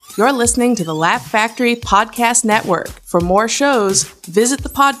You're listening to the Laugh Factory Podcast Network. For more shows, visit the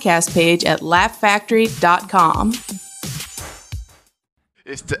podcast page at laughfactory.com.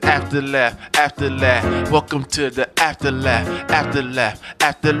 It's the Afterlaugh, Afterlaugh. Welcome to the Afterlaugh, Afterlaugh,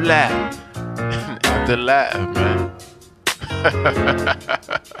 Afterlaugh. Afterlaugh, man.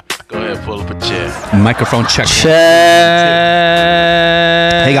 Go ahead, pull up a chair. Microphone check.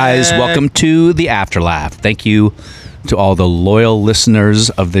 Hey guys, welcome to the Afterlaugh. Thank you to all the loyal listeners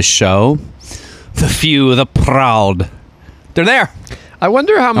of this show. The few, the proud. They're there. I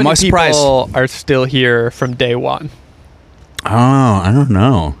wonder how many people surprised. are still here from day one. Oh, I don't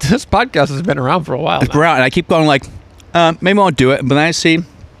know. This podcast has been around for a while. It's around, and I keep going like, maybe I'll do it. But then I see,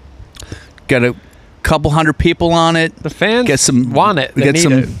 got a couple hundred people on it. The fans get some, want it. They get need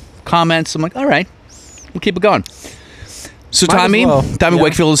some it. comments. I'm like, all right, we'll keep it going. So Might as Tommy well. Yeah.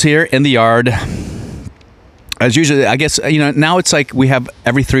 Wakefield is here in the yard. As usually, I guess, now it's like we have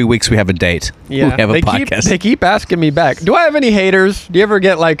every 3 weeks we have a date. Yeah, We have a podcast. They keep asking me back. Do I have any haters? Do you ever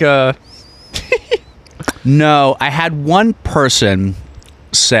get like a... No, I had one person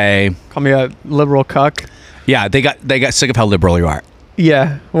say, Call me a liberal cuck? yeah, they got sick of how liberal you are.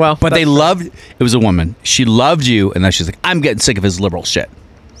 Yeah, well... But they that's- loved, it was a woman. She loved you, and then she's like, I'm getting sick of his liberal shit.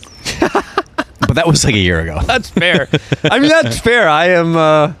 But that was like a year ago. That's fair. I mean, that's fair. I am...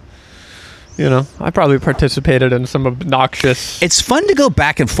 I probably participated in some obnoxious... It's fun to go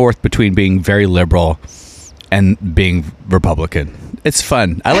back and forth between being very liberal and being Republican. It's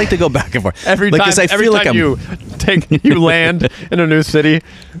fun. I like to go back and forth. Every Like, time, 'cause I every feel like time you land in a new city,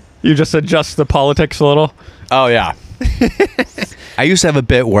 you just adjust the politics a little. Oh, yeah. I used to have a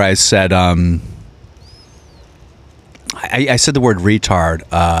bit where I said, I said the word retard.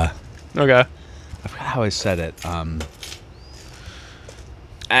 Okay. I forgot how I said it.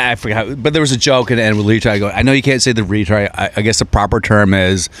 I forgot, but there was a joke, and with retard, I go, I know you can't say the retard. I guess the proper term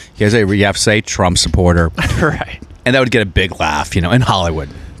is you have to say Trump supporter, Right. and that would get a big laugh, in Hollywood.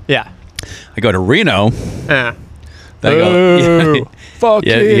 Yeah. I go to Reno, Yeah. they go, Fuck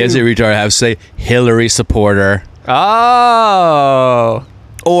yeah, you. you can't say retard. I have to say Hillary supporter, Oh.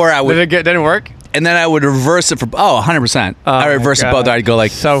 or I would, Didn't work? and then I would reverse it for 100%. Oh I my reverse it God. both. I'd go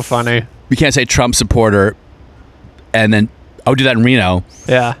like, So funny. you can't say Trump supporter, and then I would do that in Reno.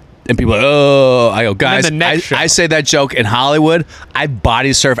 Yeah. And people are like, oh, I go, guys, the next show. I say that joke in Hollywood. I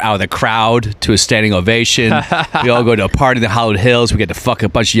body surf out of the crowd to a standing ovation. We all go to a party in the Hollywood Hills. We get to fuck a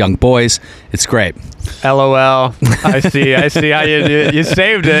bunch of young boys. It's great. LOL. I see how you do it. You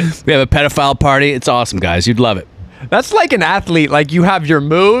saved it. We have a pedophile party. It's awesome, guys. You'd love it. That's like an athlete. Like you have your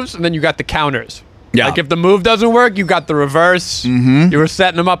moves and then you got the counters. Yeah. Like if the move doesn't work, you got the reverse. Mm-hmm. You were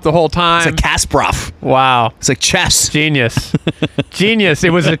setting them up the whole time. It's like Kasparov. Wow. It's like chess. Genius. Genius.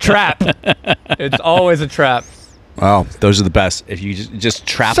 It was a trap. It's always a trap. Wow, those are the best. If you just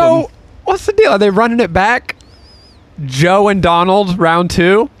trap So, them. what's the deal? Are they running it back? Joe and Donald, round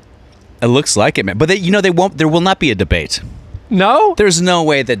 2? It looks like it, man. But they won't. There will not be a debate. No? There's no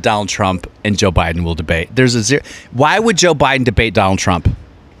way that Donald Trump and Joe Biden will debate. There's a zero. Why would Joe Biden debate Donald Trump?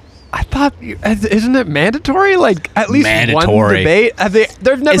 I thought, isn't it mandatory? Like, at least one Mandatory. debate?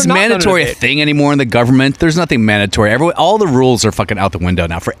 They've never Is not done a mandatory a debate. thing anymore in the government? There's nothing mandatory. All the rules are fucking out the window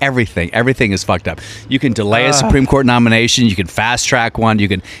now for everything. Everything is fucked up. You can delay a Supreme Court nomination. You can fast track one.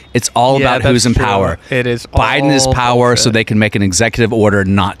 It's all Yeah, about who's in that's true. power. It is Biden is all power, so bullshit. they can make an executive order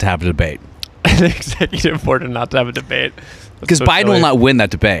not to have a debate. An executive order not to have a debate. That's Because so Biden will silly. not win that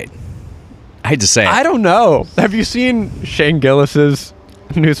debate. I hate to say it. I don't know. Have you seen Shane Gillis's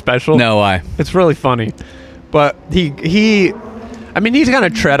new special? No, why? It's really funny. But he's going to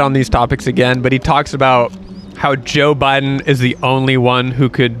tread on these topics again, but he talks about how Joe Biden is the only one who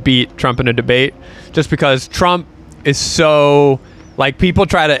could beat Trump in a debate just because Trump is so, like, people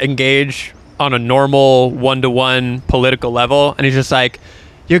try to engage on a normal one-to-one political level, and he's just like,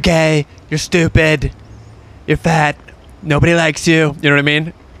 you're gay, you're stupid, you're fat, nobody likes you. You know what I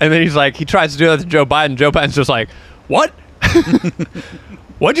mean? And then he's like, he tries to do that to Joe Biden. Joe Biden's just like, what?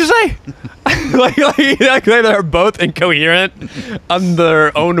 What'd you say? like they're both incoherent on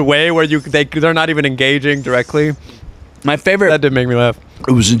their own way where they're not even engaging directly. My favorite. That did make me laugh.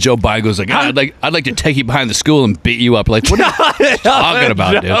 It was when Joe Biden goes like, I'd like to take you behind the school and beat you up. Like, what are you talking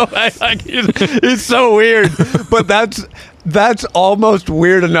about, dude? He's so weird. But that's almost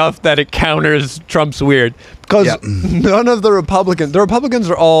weird enough that it counters Trump's weird. Because none of the Republicans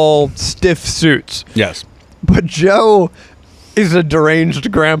are all stiff suits. Yes. But Joe is a deranged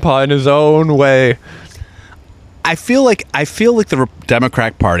grandpa in his own way. I feel like the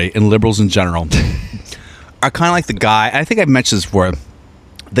Democratic Party and liberals in general are kind of like the guy. I think I've mentioned this before.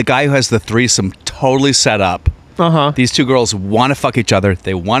 The guy who has the threesome totally set up, These two girls want to fuck each other.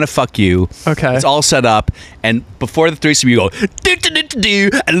 They want to fuck you. Okay. It's all set up. And before the threesome, you go, do,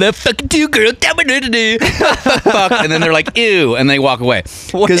 I love fucking two girls. Fuck. And then they're like, ew. And they walk away.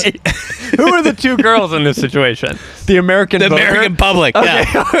 Wait, who are the two girls in this situation? The American voter? American public. Okay.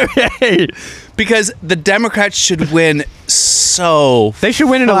 Yeah. Okay. Because the Democrats should win so They should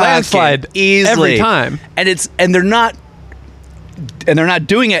win in a landslide easily every time. And they're not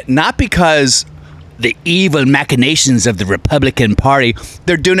doing it not because the evil machinations of the Republican Party.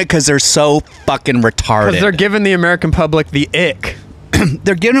 They're doing it because they're so fucking retarded. Because they're giving the American public the ick.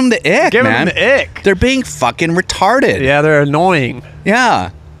 They're giving them the ick, Giving man. them the ick. They're being fucking retarded. Yeah, they're annoying.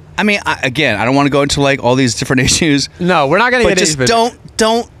 Yeah. I mean, I don't want to go into like all these different issues. No, we're not going to But get just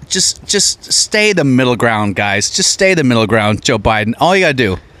into just stay the middle ground, guys. Just stay the middle ground, Joe Biden. All you got to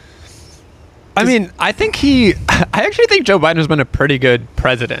do. I mean, I actually think Joe Biden has been a pretty good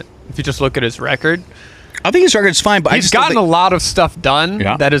president. If you just look at his record. I think his record's fine, but He's gotten a lot of stuff done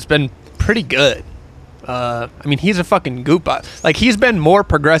that has been pretty good. I mean, he's a fucking goopa. Like, he's been more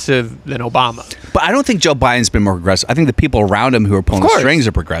progressive than Obama. But I don't think Joe Biden's been more progressive. I think the people around him who are pulling the strings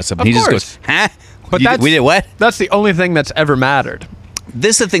are progressive. And he just goes, huh? But we did what? That's the only thing that's ever mattered.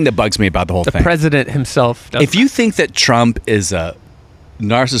 This is the thing that bugs me about the whole thing. The president himself doesn't If you think that Trump is a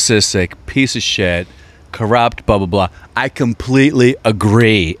narcissistic piece of shit, corrupt, blah, blah, blah, I completely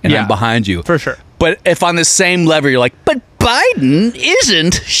agree. And I'm behind you. For sure. But if on the same level you're like, but Biden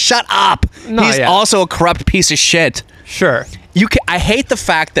isn't, shut up. No, He's also a corrupt piece of shit. Sure. I hate the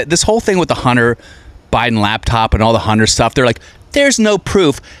fact that this whole thing with the Hunter Biden laptop and all the Hunter stuff, they're like, there's no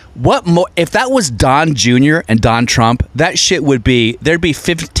proof. What more? If that was Don Jr. and Don Trump, that shit there'd be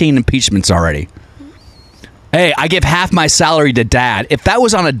 15 impeachments already. Hey, I give half my salary to dad. If that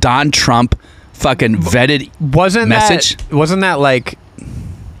was on a Don Trump fucking vetted message. Wasn't that like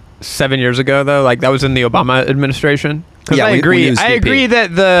 7 years ago though? Like that was in the Obama administration? Because I agree. I agree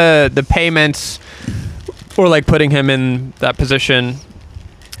that the payments for like putting him in that position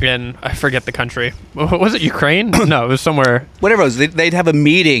in, I forget the country. Was it Ukraine? No, it was somewhere. Whatever it was, they'd have a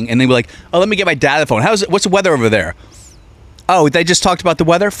meeting and they'd be like, oh, let me get my dad the phone. What's the weather over there? Oh, they just talked about the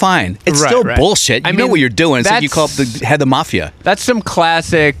weather? Fine. It's still bullshit. You know what you're doing. It's like you call up the head of the mafia. That's some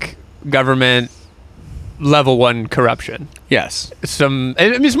classic government level 1 corruption. Yes. It's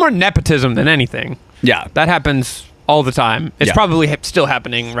more nepotism than anything. Yeah. That happens all the time. It's probably still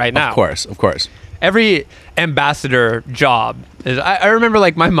happening right now. Of course. Every ambassador job is. I remember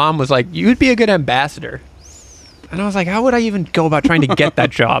like my mom was like, "You'd be a good ambassador," and I was like, "How would I even go about trying to get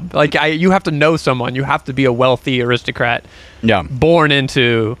that job? Like, you have to know someone. You have to be a wealthy aristocrat, born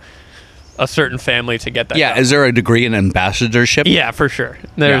into a certain family to get that. Yeah, job. Is there a degree in ambassadorship? Yeah, for sure.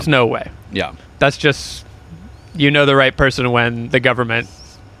 There's no way. Yeah, that's just the right person when the government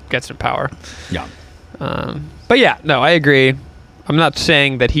gets in power. Yeah, but yeah, no, I agree. I'm not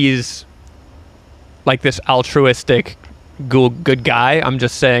saying that he's like this altruistic good guy. I'm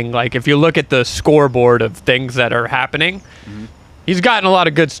just saying, like, if you look at the scoreboard of things that are happening, he's gotten a lot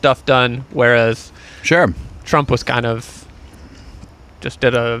of good stuff done, whereas Trump was kind of just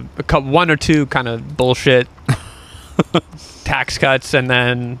did a one or two kind of bullshit tax cuts and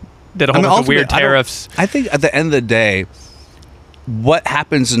then did a whole bunch of weird tariffs. I think at the end of the day, what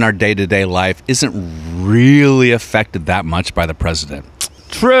happens in our day-to-day life isn't really affected that much by the president.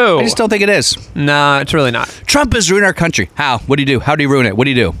 True. I just don't think it is. Nah, it's really not. Trump has ruined our country. How? What do you do? How do you ruin it? What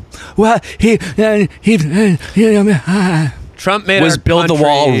do you do? Well, Trump made was our build country... the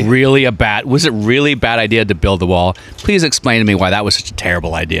wall really was it really a bad idea to build the wall? Please explain to me why that was such a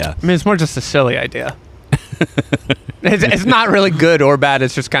terrible idea. I mean, it's more just a silly idea. It's not really good or bad.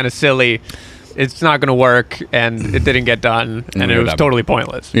 It's just kind of silly. It's not going to work, and it didn't get done, and it was totally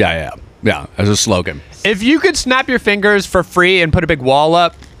pointless. Yeah, as a slogan. If you could snap your fingers for free and put a big wall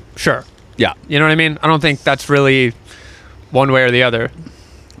up, sure. Yeah. You know what I mean? I don't think that's really one way or the other.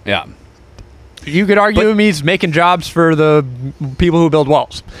 Yeah. You could argue he's making jobs for the people who build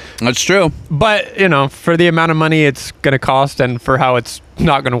walls. That's true. But, for the amount of money it's going to cost and for how it's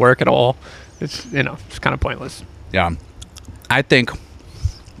not going to work at all, it's kind of pointless. Yeah. I think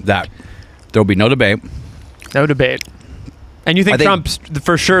that there'll be no debate. No debate. And you think Trump's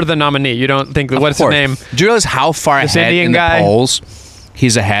for sure the nominee? You don't think what's his name? Do you realize how far ahead in the polls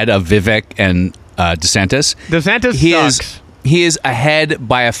he's ahead of Vivek and DeSantis? DeSantis sucks. He is ahead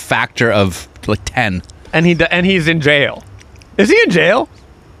by a factor of like 10. And he's in jail. Is he in jail?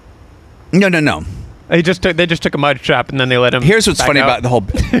 No. They just took a mud trap and then they let him. Here's what's funny about the whole.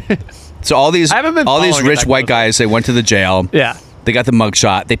 So all these rich white guys, they went to the jail. Yeah. They got the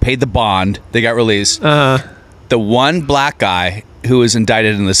mugshot. They paid the bond. They got released. The one black guy who was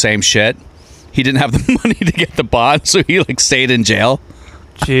indicted in the same shit he didn't have the money to get the bond, so he like stayed in jail.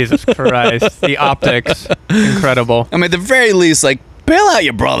 Jesus Christ. The optics. Incredible. I mean, at the very least, like, bail out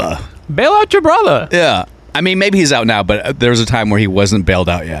your brother. Bail out your brother. Yeah. I mean, maybe he's out now, but there was a time where he wasn't bailed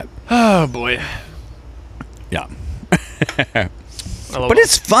out yet. Oh, boy. Yeah. But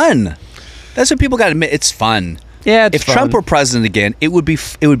it's fun. That's what people got to admit. It's fun. Yeah, it's if fun. Trump were president again, it would be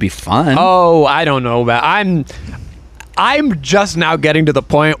fun. Oh, I don't know about. I'm just now getting to the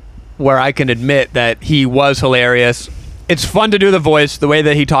point where I can admit that he was hilarious. It's fun to do the voice. The way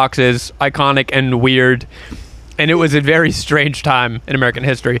that he talks is iconic and weird, and it was a very strange time in American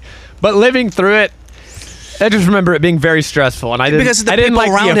history. But living through it, I just remember it being very stressful, and I didn't like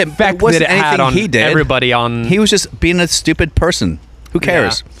around the him. effect It wasn't that it had anything on he did. everybody. He was just being a stupid person. Who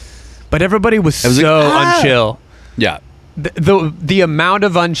cares? Yeah. But everybody was was so like, unchill. Yeah. The amount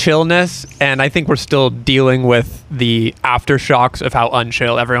of unchillness, and I think we're still dealing with the aftershocks of how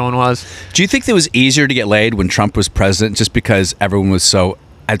unchill everyone was. Do you think it was easier to get laid when Trump was president just because everyone was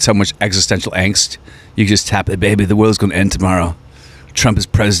had so much existential angst? You just tap it, baby, the world's going to end tomorrow. Trump is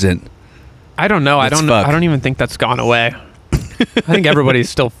president. I don't know. I don't even think that's gone away. I think everybody's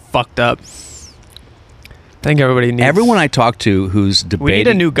still fucked up. I think everybody needs... Everyone I talk to who's debating... We need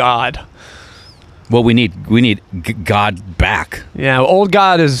a new God. Well, we need God back. Yeah, old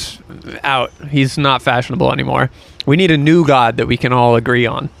God is out. He's not fashionable anymore. We need a new God that we can all agree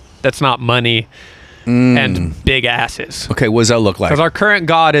on. That's not money and big asses. Okay, what does that look like? Because our current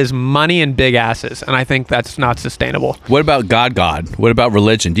God is money and big asses, and I think that's not sustainable. What about God? What about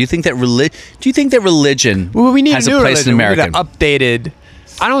religion? Do you think that religion Well, we need has a new a place religion. in America? We need an updated.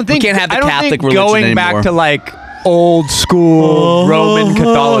 I don't think We can't have the I don't Catholic think religion going anymore. back to like old school Roman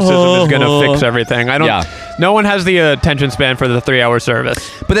Catholicism is going to fix everything. I don't. Yeah. No one has the attention span for the 3-hour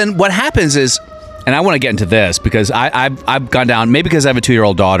service. But then what happens is, and I want to get into this because I've gone down, maybe because I have a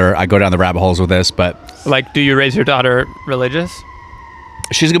 2-year-old daughter, I go down the rabbit holes with this, but... Like, do you raise your daughter religious?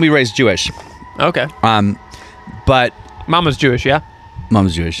 She's going to be raised Jewish. Okay. But... Mama's Jewish, yeah?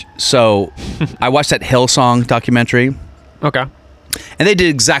 Mom's Jewish. So I watched that Hillsong documentary. Okay. And they did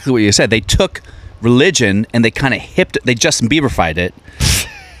exactly what you said. They took religion and they kind of they Justin Bieberfied it.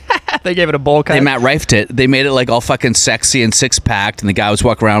 They gave it a bowl cut. They Matt Rifed it. They made it like all fucking sexy and six-packed, and the guy was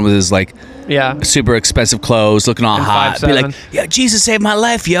walking around with his like super expensive clothes, looking all And hot. 5'7". Be like, "Yo, Jesus saved my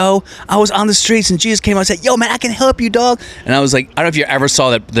life, yo. I was on the streets and Jesus came out and said, yo, man, I can help you, dog." And I was like, I don't know if you ever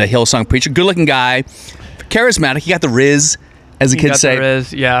saw the Hillsong preacher. Good-looking guy, charismatic. He got the Riz, as the kids say. The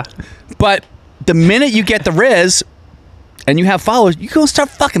Riz, yeah. But the minute you get the Riz and you have followers, you're going to start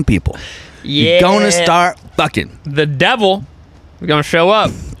fucking people. Yeah. You're going to start fucking. The devil is going to show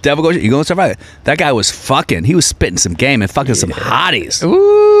up. Devil goes, you're going to start fucking. That guy was fucking. He was spitting some game and fucking some hotties.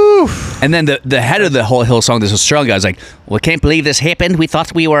 Ooh. And then the head of the whole Hillsong, this Australian guy, was like, "Well, I can't believe this happened. We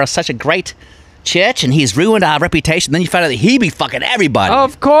thought we were such a great church and he's ruined our reputation." Then you find out that he be fucking everybody.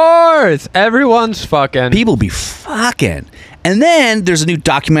 Of course. Everyone's fucking. People be fucking. And then there's a new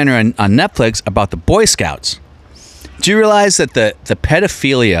documentary on Netflix about the Boy Scouts. Do you realize that the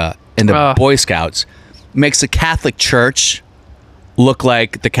pedophilia in the Boy Scouts makes the Catholic Church look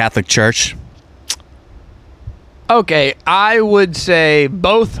like the Catholic Church? Okay, I would say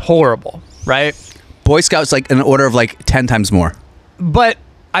both horrible, right? Boy Scouts like an order of like 10 times more. But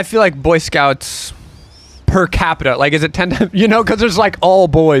I feel like Boy Scouts per capita, like, is it 10 times? You know, because there's like all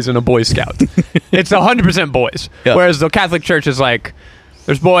boys in a Boy Scout. It's 100% boys. Yeah. Whereas the Catholic Church is like,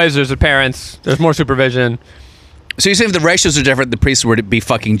 there's boys, there's the parents, there's more supervision. So you're saying if the ratios are different, the priests would be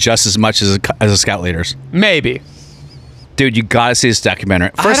fucking just as much as the scout leaders? Maybe. Dude, you gotta see this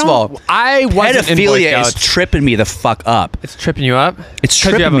documentary. First of all, I wasn't in Boy pedophilia is Scouts. tripping me the fuck up. It's tripping you up? It's 'Cause you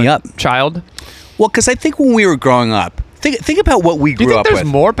tripping have me a up. Child? Well, because I think when we were growing up, think about what we Do you grew think up there's with.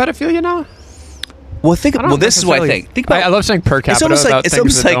 more pedophilia now? Well, I don't this is what I necessarily- think. Think about. I love saying per capita almost like- about it's things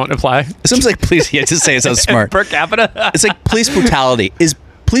almost that like- don't apply. It's almost like police. Yeah, just say it sounds smart. Per capita? It's like police brutality. Is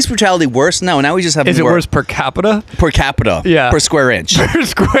police brutality worse? No, now we just have Is it more worse per capita? per capita. Yeah. Per square inch. Per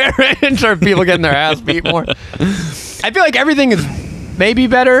square inch? Are people getting their ass beat more? I feel like everything is maybe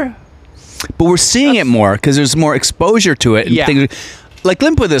better. But we're seeing it more because there's more exposure to it. And Yeah. things, like,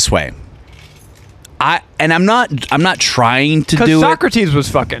 let me put it this way. I'm not trying to Because do Socrates was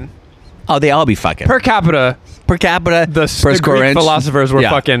fucking. it. Oh, they all be fucking. Per capita, Per capita, the per square Greek inch. philosophers were Yeah.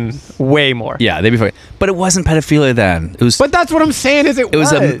 fucking way more. Yeah, they'd be fucking. But it wasn't pedophilia then. It was. But that's what I'm saying is it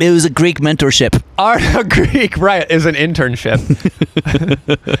was a Greek mentorship. Art of Greek, right, is an internship.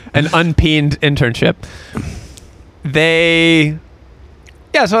 An unpeened internship.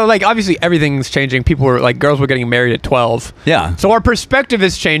 Yeah, so like obviously everything's changing. People were like, girls were getting married at 12. Yeah. So our perspective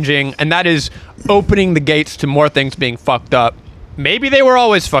is changing, and that is opening the gates to more things being fucked up. Maybe they were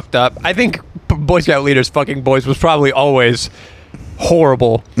always fucked up. I think Boy Scout leaders fucking boys was probably always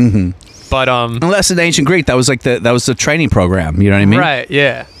horrible. Mm-hmm. But unless in ancient Greek, that was like that was the training program. You know what I mean? Right?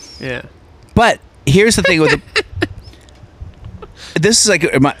 Yeah. But here's the thing with the. This is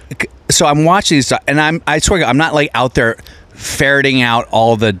like so I'm watching these, and I swear to God, I'm not like out there ferreting out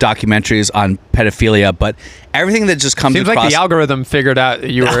all the documentaries on pedophilia, but everything that just comes seems across, like the algorithm figured out that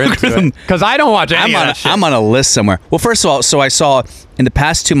you were into it. Because I don't watch any of that shit. I'm on a list somewhere. Well, first of all, so I saw in the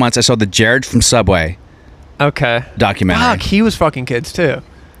past 2 months, I saw the Jared from Subway documentary. Fuck, he was fucking kids too.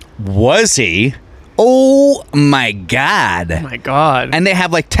 Was he? Oh my God. Oh my God. And they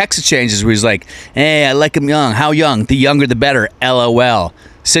have like text exchanges where he's like, hey, I like him young. How young? The younger the better. LOL.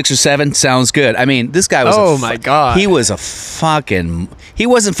 6 or 7 sounds good. I mean, this guy was my God. He was a fucking, he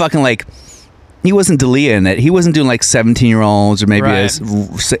wasn't fucking like, he wasn't D'Elia in it. He wasn't doing like 17-year-olds or maybe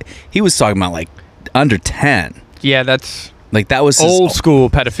he was talking about like under 10. Yeah, that's like that was old school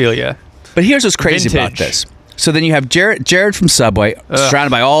pedophilia. But here's what's crazy about this. So then you have Jared from Subway,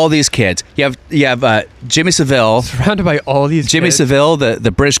 surrounded by all these kids. You have Jimmy Savile, surrounded by all these Jimmy kids. Savile,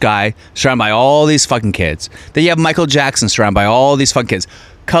 the British guy, surrounded by all these fucking kids. Then you have Michael Jackson, surrounded by all these fucking kids.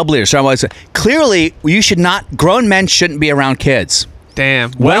 Cub leader, surrounded by all these. Clearly, you should not. Grown men shouldn't be around kids.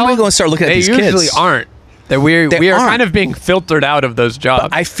 Damn. When are we going to start looking at these kids? They usually aren't. We are kind of being filtered out of those jobs.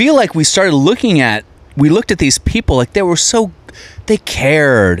 But I feel like we looked at these people like they were so. They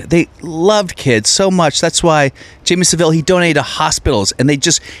cared. They loved kids so much. That's why Jimmy Savile, he donated to hospitals. And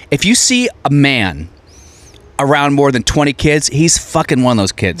if you see a man around more than 20 kids, he's fucking one of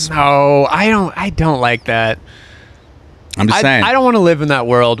those kids. No, I don't like that. I'm just saying. I don't want to live in that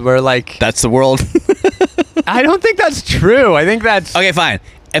world where like... That's the world. I don't think that's true. I think that's... Okay, fine.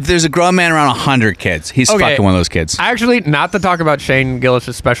 If there's a grown man around 100 kids, he's fucking one of those kids. Actually, not to talk about Shane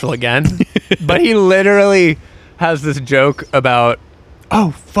Gillis' special again, but he literally... has this joke about, oh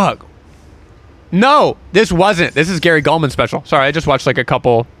fuck, no, this wasn't. This is Gary Gulman's special. Sorry, I just watched like a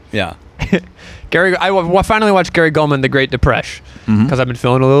couple. Yeah. I finally watched Gary Gulman, The Great Depression, because I've been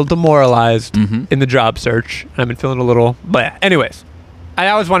feeling a little demoralized in the job search, and I've been feeling a little. But anyways, I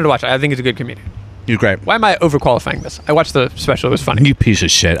always wanted to watch it. I think he's a good comedian. He's great. Why am I overqualifying this? I watched the special. It was funny. You piece of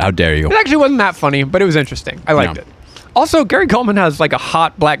shit. How dare you? It actually wasn't that funny, but it was interesting. I liked it. Also, Gary Gulman has like a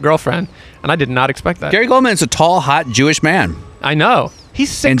hot black girlfriend, and I did not expect that. Gary Gulman is a tall, hot Jewish man. I know. He's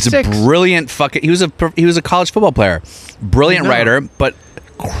 6'6". And he's a brilliant fucking. He was a college football player, brilliant writer, but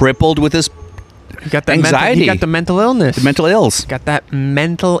crippled with his anxiety. He got the mental illness. The mental ills. Got that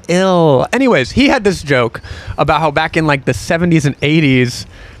mental ill. Anyways, he had this joke about how back in like the 70s and 80s,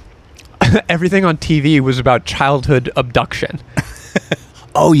 everything on TV was about childhood abduction.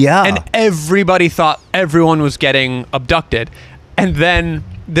 Oh, yeah. And everybody thought everyone was getting abducted. And then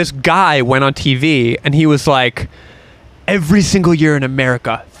this guy went on TV and he was like, every single year in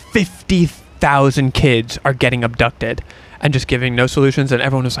America, 50,000 kids are getting abducted, and just giving no solutions. And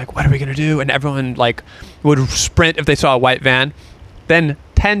everyone was like, what are we going to do? And everyone like would sprint if they saw a white van. Then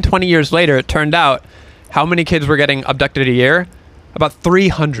 10, 20 years later, it turned out how many kids were getting abducted a year? About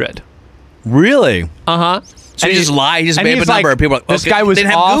 300. Really? Uh-huh. So he just lied. He just made up a number. Like, and people were like, this guy was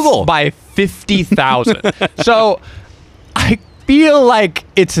off Google. by 50,000. So I feel like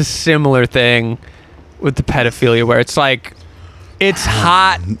it's a similar thing with the pedophilia, where it's like, it's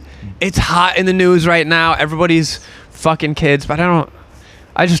hot. It's hot in the news right now. Everybody's fucking kids, but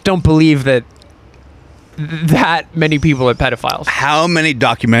I just don't believe that many people are pedophiles. How many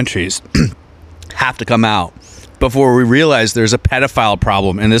documentaries have to come out before we realize there's a pedophile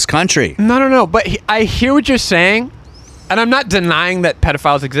problem in this country? No. But I hear what you're saying, and I'm not denying that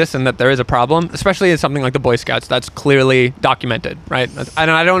pedophiles exist and that there is a problem, especially in something like the Boy Scouts. That's clearly documented, right?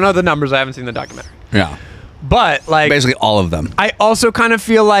 I don't know the numbers. I haven't seen the documentary. Yeah. But like basically all of them. I also kind of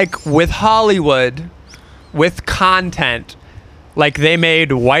feel like with Hollywood, with content, like they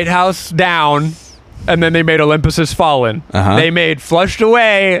made White House Down, and then they made Olympus Has Fallen. They made Flushed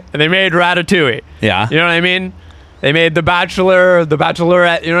Away, and they made Ratatouille. Yeah. You know what I mean? They made The Bachelor, The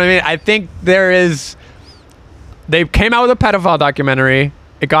Bachelorette. You know what I mean? I think they came out with a pedophile documentary.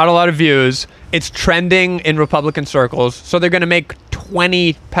 It got a lot of views. It's trending in Republican circles. So they're going to make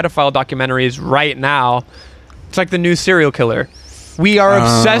 20 pedophile documentaries right now. It's like the new serial killer. We are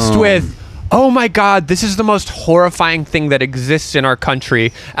obsessed with, oh my God, this is the most horrifying thing that exists in our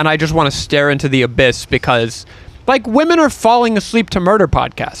country. And I just want to stare into the abyss because, like, women are falling asleep to murder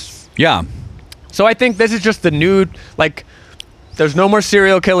podcasts. Yeah. So I think this is just the new, like, there's no more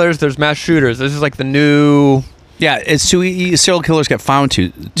serial killers, there's mass shooters. This is like the new... Yeah, it's too serial killers get found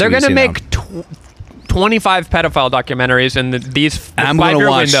too They're going to make 25 pedophile documentaries in these I'm gonna 5-year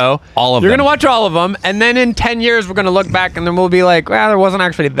watch window. all of You're them. gonna watch all of them, and then in 10 years we're gonna look back and then we'll be like, well, there wasn't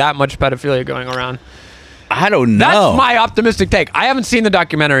actually that much pedophilia going around. I don't know. That's my optimistic take. I haven't seen the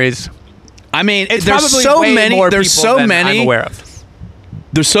documentaries. I mean, It's there's probably so way many. more There's people so than many. I'm aware of.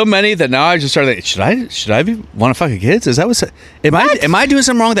 There's so many that now I just started thinking, should I want to fuck kids? Is that am I doing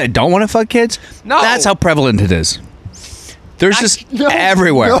something wrong that I don't want to fuck kids? No. That's how prevalent it is. There's just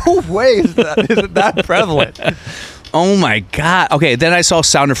everywhere. No way is it that prevalent. Oh my god. Okay, then I saw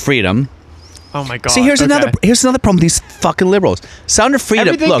Sound of Freedom. Oh my god. See, here's another problem with these fucking liberals. Sound of Freedom.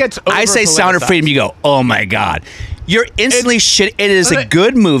 Everything Look, gets I say Sound of over-politicized. Freedom, you go, oh my god. You're instantly shit. It is a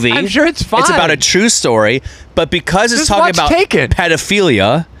good movie. I'm sure it's fine. It's about a true story, but because it's Just talking watch about Taken.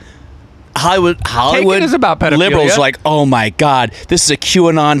 pedophilia, Hollywood is about pedophilia. liberals are like, oh my god, this is a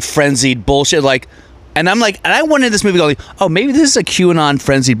QAnon frenzied bullshit. Like, and I'm like, and I went in this movie going, oh, maybe this is a QAnon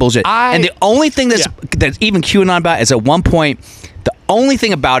frenzied bullshit. And the only thing that's even QAnon about is at one point, the only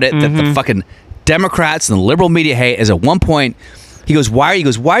thing about it that the fucking Democrats and the liberal media hate is at one point, he goes, why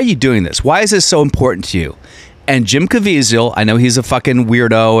are you doing this? Why is this so important to you? And Jim Caviezel, I know he's a fucking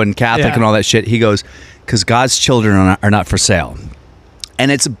weirdo and Catholic and all that shit. He goes, because God's children are not for sale.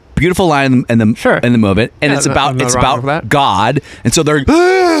 And it's a beautiful line in the movie, and it's about God. And so they're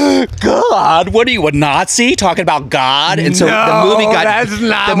God. What are you, a Nazi talking about God? And so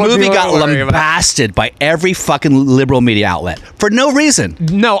the movie got lambasted by every fucking liberal media outlet for no reason.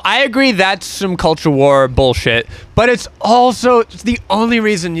 No, I agree that's some culture war bullshit, but it's the only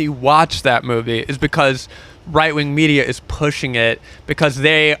reason you watch that movie is because right-wing media is pushing it because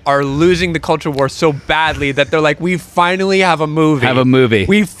they are losing the culture war so badly that they're like, we finally have a movie.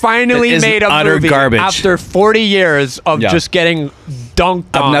 We finally made a utter movie garbage after 40 years of just getting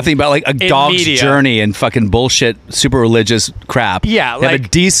dunked on. Nothing but like a dog's journey and fucking bullshit, super religious crap. Yeah, they have a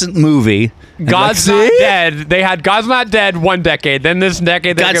decent movie. God's Not Dead. They had God's Not Dead one decade. Then this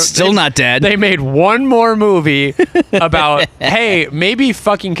decade, God's still not dead. They made one more movie about, hey, maybe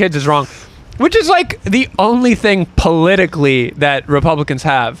fucking kids is wrong. Which is like the only thing politically that Republicans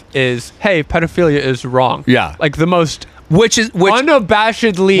have is, hey, pedophilia is wrong. Yeah. Like the most they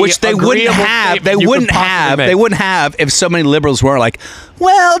unabashedly wouldn't have. They wouldn't have if so many liberals were like,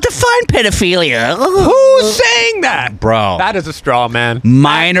 well, define pedophilia. Who's saying that, bro? That is a straw man.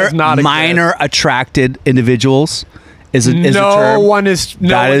 Minor attracted individuals is a term.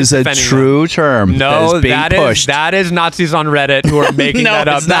 That is a true term. No, that is being pushed. That is Nazis on Reddit who are making that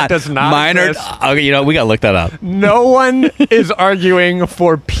up. That does not minor. Okay, we gotta look that up. No one is arguing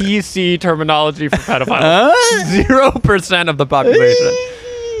for PC terminology for pedophiles. 0% of the population.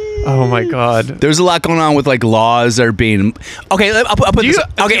 Oh my god. There's a lot going on with like laws that are being. Okay, I'll put this.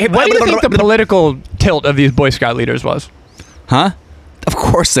 Okay, what do you think the political tilt of these Boy Scout leaders was? Huh? Of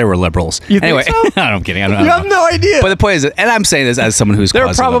course they were liberals. Anyway, so? I'm kidding. I don't you know. have no idea. But the point is, and I'm saying this as someone who's they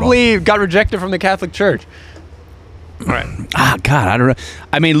probably got rejected from the Catholic Church. All right. God, I don't know.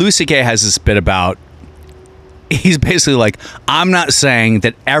 I mean, Louis C.K. has this bit about. He's basically like, I'm not saying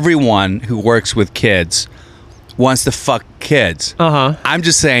that everyone who works with kids wants to fuck kids. I'm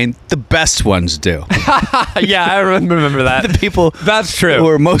just saying the best ones do. Yeah, I remember that. The people that's true who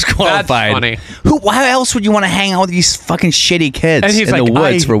are most qualified. That's funny. Why else would you want to hang out with these fucking shitty kids and he's in the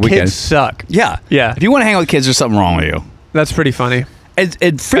woods for a weekend? Kids suck. Yeah. If you want to hang out with kids, there's something wrong with you. That's pretty funny.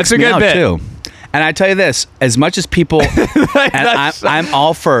 It freaks me out too. And I tell you this, as much as people, and I'm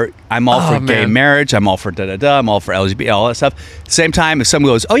all for gay marriage, I'm all for da-da-da, I'm all for LGBT, all that stuff. At the same time, if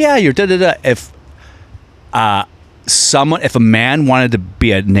someone goes, oh yeah, you're da-da-da, if a man wanted to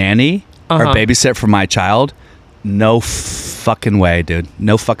be a nanny or babysit for my child, no fucking way, dude.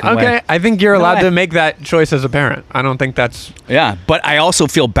 No fucking way. Okay, I think you're allowed to make that choice as a parent. I don't think that's... Yeah, but I also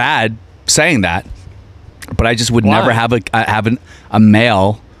feel bad saying that. But I just would never have a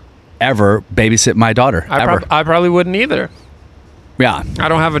male ever babysit my daughter. I probably wouldn't either. Yeah. I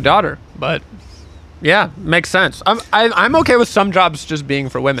don't have a daughter, but... Yeah, makes sense. I'm okay with some jobs just being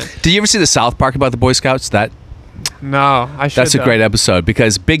for women. Did you ever see the South Park about the Boy Scouts? No, I should. That's a great episode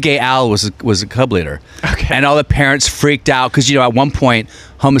because Big Gay Al was a cub leader. Okay. And all the parents freaked out because at one point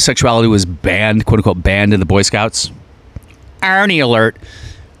homosexuality was banned, quote unquote, banned in the Boy Scouts. Irony alert.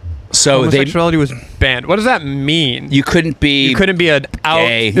 So homosexuality was banned. What does that mean? You couldn't be an out.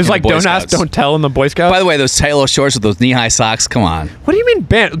 It's like don't ask, don't tell in the Boy Scouts. By the way, those tailor shorts with those knee-high socks. Come on. What do you mean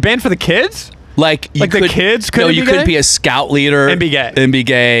banned? Banned for the kids? Like You couldn't be a scout leader and be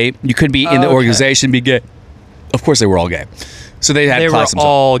gay. You couldn't be in the organization and be gay. Of course, they were all gay. So they had class themselves.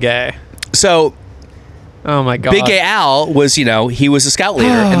 All gay. So, oh my god, Big Gay Al was he was a scout leader,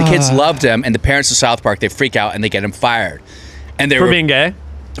 and the kids loved him. And the parents of South Park, they freak out and they get him fired. And they for being gay.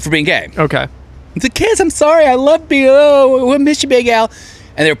 For being gay. Okay. The kids, I'm sorry, I love you. Oh, I miss you, Big Al.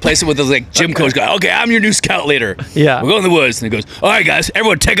 And they replace it with this like gym coach guy. Okay, I'm your new scout leader. Yeah. We're going in the woods. And he goes, all right, guys,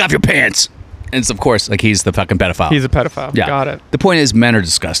 everyone take off your pants. And it's, of course, like he's the fucking pedophile. He's a pedophile. Yeah. Got it. The point is, men are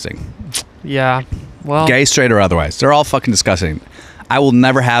disgusting. Yeah. Well. Gay, straight, or otherwise. They're all fucking disgusting. I will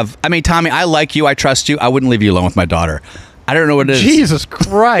never have... I mean, Tommy, I like you. I trust you. I wouldn't leave you alone with my daughter. I don't know what it is. Jesus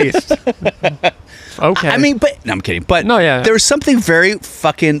Christ. Okay. I mean, but... No, I'm kidding. But No, yeah. there's something very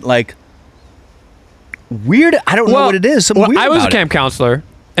fucking, like... weird. I don't know what it is. Something weird I was a about camp counselor,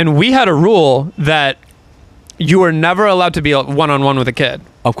 and we had a rule that you were never allowed to be one-on-one with a kid.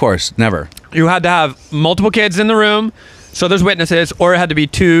 Of course. Never. You had to have multiple kids in the room, so there's witnesses, or it had to be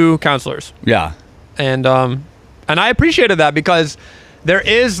 2 counselors. Yeah. And I appreciated that because there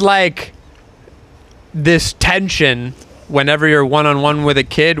is like this tension whenever you're one-on-one with a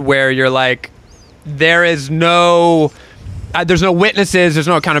kid where you're like, there's no witnesses, there's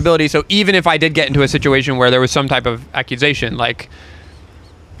no accountability. So even if I did get into a situation where there was some type of accusation, like,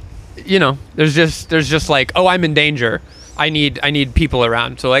 you know, there's just like, oh, I'm in danger. I need people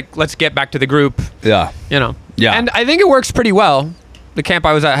around. So like, let's get back to the group. Yeah. You know. Yeah. And I think it works pretty well. The camp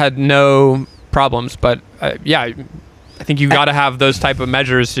I was at had no problems, but yeah, I think you got to have those type of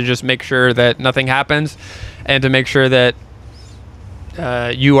measures to just make sure that nothing happens, and to make sure that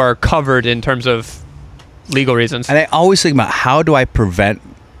you are covered in terms of legal reasons. And I always think about, how do I prevent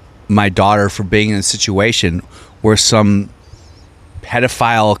my daughter from being in a situation where some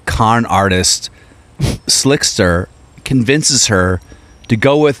pedophile con artist slickster convinces her to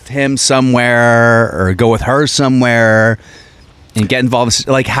go with him somewhere or go with her somewhere and get involved.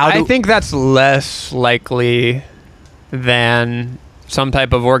 Like, I think that's less likely than some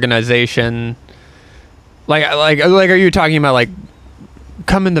type of organization. Like, are you talking about like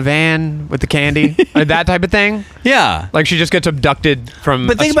come in the van with the candy, like that type of thing? Yeah. Like she just gets abducted from.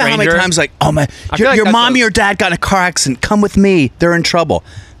 But think about how many times, like, oh my, your mom or your dad got in a car accident. Come with me. They're in trouble.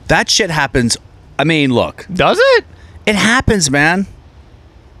 That shit happens. I mean, look. Does it? It happens, man.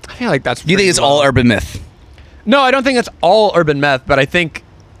 I feel like that's. Do you think it's all urban myth? No, I don't think it's all urban myth, but I think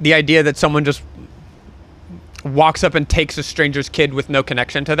the idea that someone just walks up and takes a stranger's kid with no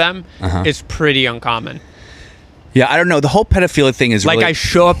connection to them is pretty uncommon. Yeah, I don't know. The whole pedophilia thing is like, really... I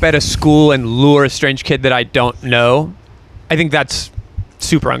show up at a school and lure a strange kid that I don't know. I think that's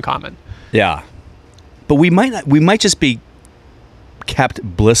super uncommon. Yeah. But we might just be kept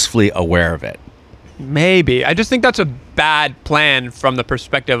blissfully aware of it. Maybe. I just think that's a bad plan from the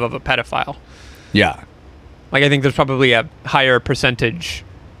perspective of a pedophile. Yeah. Like, I think there's probably a higher percentage.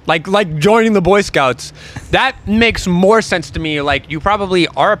 Like joining the Boy Scouts. That makes more sense to me. Like, you probably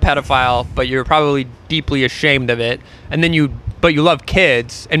are a pedophile, but you're probably deeply ashamed of it. And then but you love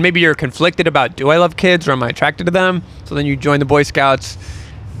kids. And maybe you're conflicted about, do I love kids or am I attracted to them? So then you join the Boy Scouts.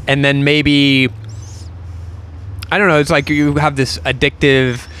 And then maybe, I don't know, it's like you have this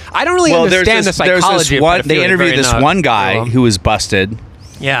addictive... I don't really understand the psychology of pedophilia. They interviewed this one guy who was busted.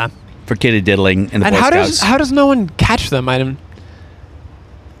 Yeah. For kitty diddling in the Boy Scouts. How does no one catch them?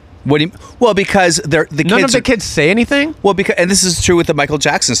 What do you? Well, because the kids. None of the kids say anything. Well, and this is true with the Michael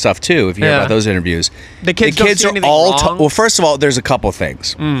Jackson stuff too. If you hear about those interviews, the kids don't see anything wrong? Well, first of all, there's a couple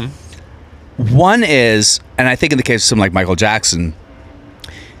things. One is, and I think in the case of someone like Michael Jackson,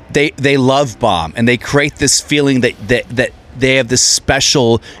 they love bomb and they create this feeling that they have this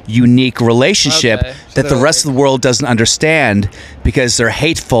special, unique relationship that the rest of the world doesn't understand because they're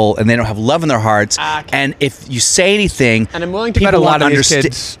hateful and they don't have love in their hearts. And if you say anything, and I'm willing to bet a lot of these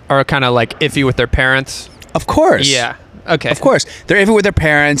kids are kind of like iffy with their parents. Of course. Yeah. Okay. Of course, they're iffy with their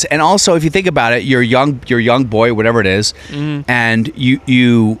parents, and also if you think about it, you're a young boy, whatever it is, and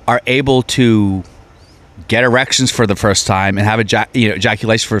you are able to get erections for the first time and have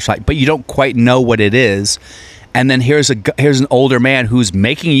ejaculation for the first time, but you don't quite know what it is. And then here's an older man who's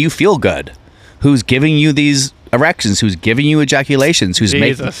making you feel good, who's giving you these erections, who's giving you ejaculations, who's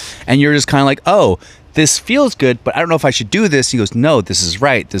making, and you're just kind of like, oh, this feels good, but I don't know if I should do this. He goes, no, this is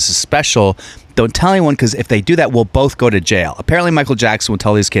right. This is special. Don't tell anyone, because if they do that, we'll both go to jail. Apparently, Michael Jackson will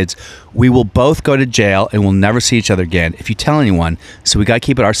tell these kids, we will both go to jail and we'll never see each other again if you tell anyone. So we got to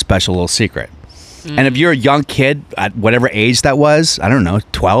keep it our special little secret. And if you're a young kid at whatever age that was, I don't know,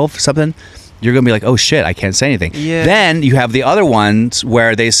 12, something, you're going to be like, oh shit, I can't say anything. Yeah. Then you have the other ones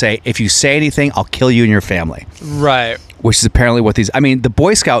where they say, if you say anything, I'll kill you and your family. Right. Which is apparently what the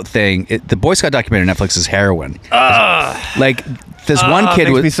Boy Scout thing, the Boy Scout documentary on Netflix is heroin. Like, this one kid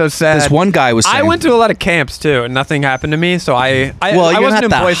makes me so sad. This one guy was saying, I went to a lot of camps too, and nothing happened to me, so I you're wasn't not in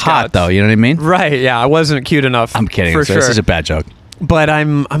that Boy hot Scouts. though, you know what I mean? Right, yeah, I wasn't cute enough. I'm kidding, for sure. This is a bad joke. But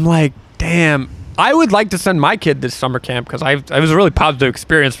I'm like, damn, I would like to send my kid this summer camp, because it was a really positive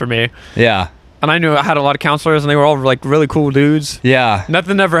experience for me. Yeah. And I had a lot of counselors, and they were all like really cool dudes. Yeah.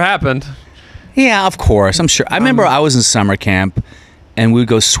 Nothing ever happened. Yeah, of course. I'm sure. I remember I was in summer camp, and we would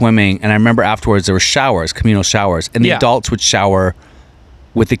go swimming, and I remember afterwards there were showers, communal showers, and the adults would shower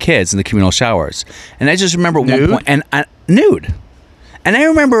with the kids in the communal showers. And I just remember at one point, and nude. And I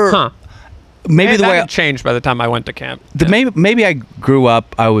remember maybe the way that changed by the time I went to camp. Maybe I grew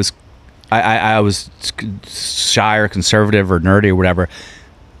up. I was shy or conservative or nerdy or whatever.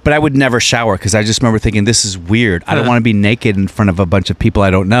 But I would never shower because I just remember thinking, this is weird. I don't want to be naked in front of a bunch of people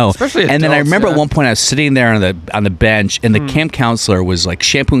I don't know. Especially adults, and then I remember at one point I was sitting there on the bench, and the camp counselor was like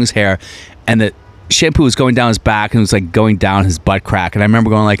shampooing his hair, and the shampoo was going down his back and it was like going down his butt crack. And I remember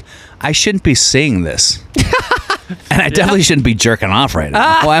going like, I shouldn't be seeing this. And I definitely shouldn't be jerking off right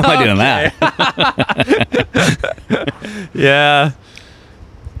now. Why am I doing that? Yeah.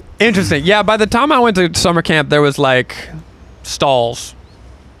 Interesting. Yeah, by the time I went to summer camp, there was like stalls.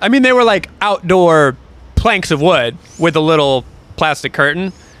 I mean, they were like outdoor planks of wood with a little plastic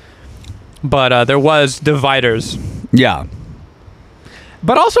curtain, but there was dividers. Yeah.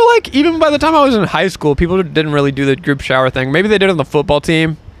 But also, like, even by the time I was in high school, people didn't really do the group shower thing. Maybe they did on the football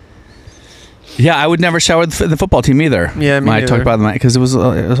team. Yeah, I would never shower the football team either. Yeah, me when I neither. talked about them because it was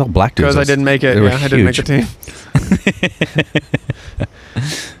all black dudes. Because I didn't make it. They were I didn't make the team.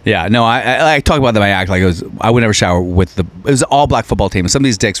 Yeah, no, I talk about them. I act like I would never shower with it was all black football team, and some of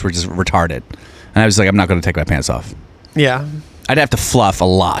these dicks were just retarded. And I was like, I'm not going to take my pants off. Yeah. I'd have to fluff a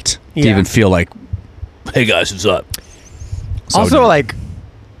lot to even feel like, hey guys, what's up? So also, like,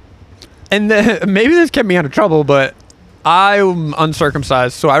 and maybe this kept me out of trouble, but I'm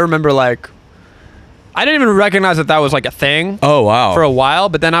uncircumcised, so I remember like, I didn't even recognize that was like a thing. Oh wow. For a while,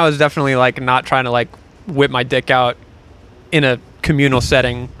 but then I was definitely like not trying to like whip my dick out in a communal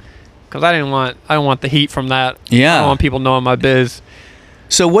setting because I don't want the heat from that. Yeah. I don't want people knowing my biz.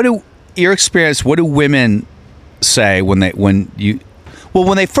 So what do women say when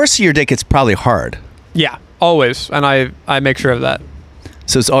they first see your dick? It's probably hard. Yeah, always, and I make sure of that.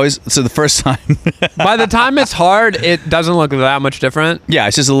 So it's always the first time. By the time it's hard, it doesn't look that much different. Yeah,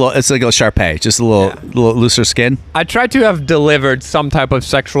 it's just a little. It's like a Shar-Pei, just a little looser skin. I try to have delivered some type of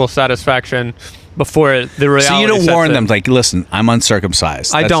sexual satisfaction before the reality. So you don't sets warn in. them like, listen, I'm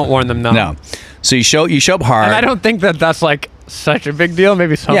uncircumcised. I don't warn them. No. No. So you show up hard. And I don't think that's like such a big deal.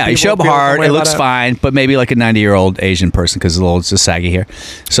 Maybe some. Yeah, you show up hard. It looks fine, but maybe like a 90-year-old Asian person because it's just saggy here.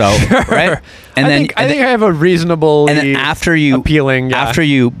 So right. And I think I have a reasonable. And then after you appealing, after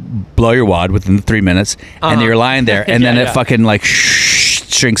you blow your wad within 3 minutes, and you're lying there, and then it fucking like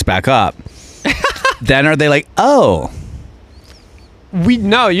shrinks back up. Then are they like, oh?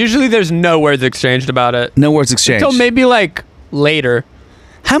 No, usually there's no words exchanged about it. No words exchanged. Until maybe like later.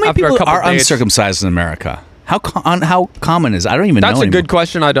 How many after a people couple are dates. uncircumcised in America? How common is it? I don't even know. That's a good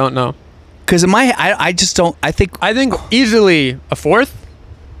question. I don't know. Because I just don't. I think easily a fourth.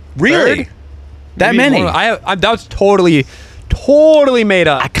 Really? Third? That Maybe many? more. That was totally made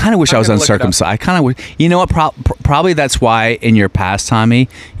up. I kind of wish I was uncircumcised. I kind of wish. You know what? Probably that's why in your past, Tommy,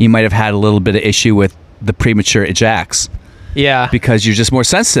 you might have had a little bit of issue with the premature ejacs. Yeah. Because you're just more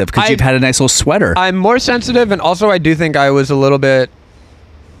sensitive because you've had a nice little sweater. I'm more sensitive, and also I do think I was a little bit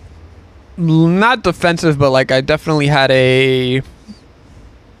not defensive, but like I definitely had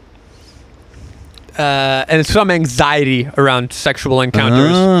and some anxiety around sexual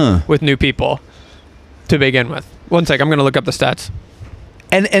encounters with new people to begin with. One sec, I'm going to look up the stats.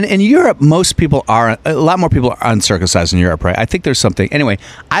 And in Europe, a lot more people are uncircumcised in Europe, right? I think there's something. Anyway,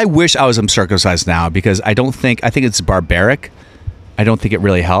 I wish I was uncircumcised now because I think it's barbaric. I don't think it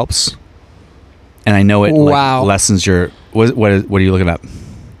really helps. And I know it lessens your, what are you looking up?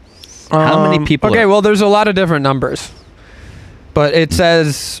 How many people? Okay, well, there's a lot of different numbers. But it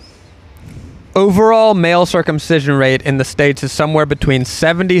says overall male circumcision rate in the States is somewhere between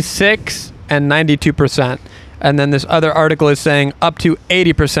 76 and 92%. And then this other article is saying up to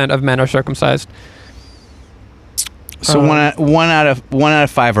 80% of men are circumcised. So one out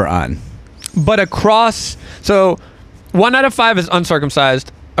of 5 are on. But so 1 out of 5 is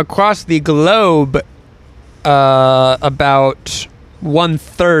uncircumcised. Across the globe, about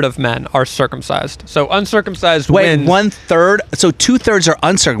 1/3 of men are circumcised. So uncircumcised wins. 1/3? So 2/3 are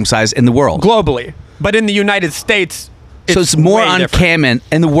uncircumcised in the world. Globally. But in the United States, it's more uncommon.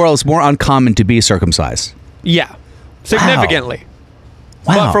 In the world, it's more uncommon to be circumcised. Yeah. Significantly.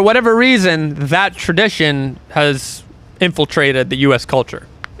 Wow. But for whatever reason, that tradition has infiltrated the U.S. culture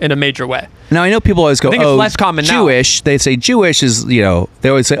in a major way. Now, I know people always go, I think it's less common now. Jewish. They say Jewish is, they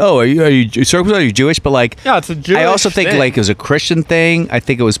always say, oh, are you circumcised? Are you Jewish? But like, yeah, it's a Jewish I also think thing. like it was a Christian thing. I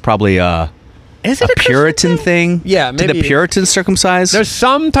think it was probably, Is it a Puritan thing? Yeah, Did the maybe. Puritans circumcise? There's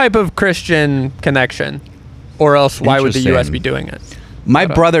some type of Christian connection, or else why would the U.S. be doing it? My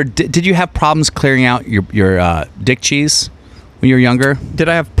brother, did you have problems clearing out your dick cheese when you were younger? Did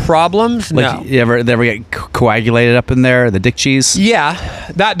I have problems? Like, No. you ever get coagulated up in there, the dick cheese? Yeah,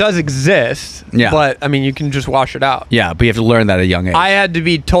 that does exist. Yeah. But, I mean, you can just wash it out. Yeah, but you have to learn that at a young age. I had to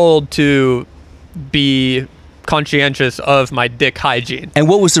be told to be conscientious of my dick hygiene. And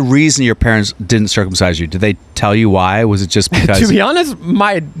what was the reason your parents didn't circumcise you? Did they tell you why? Was it just because... To be honest,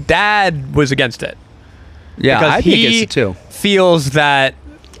 my dad was against it. Yeah, Because I'd be he against it too. feels that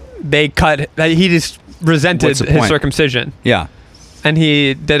that he just resented What's the his point? circumcision. Yeah, And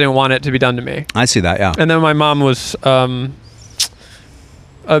he didn't want it to be done to me. I see that, yeah. And then my mom was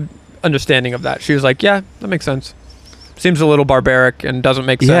understanding of that. She was like, yeah, that makes sense. Seems a little barbaric and doesn't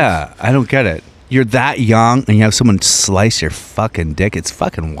make sense. Yeah, I don't get it. You're that young and you have someone slice your fucking dick. It's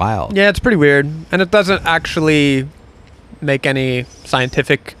fucking wild. Yeah, it's pretty weird. And it doesn't actually make any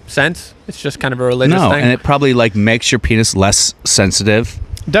scientific sense. It's just kind of a religious No, thing. and it probably like makes your penis less sensitive.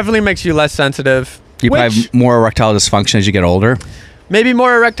 Definitely makes you less sensitive. You probably Which have more erectile dysfunction as you get older. maybe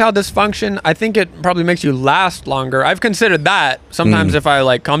more erectile dysfunction. I think it probably makes you last longer. I've considered that. Sometimes if I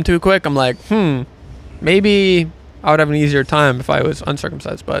like come too quick, I'm like, maybe I would have an easier time if I was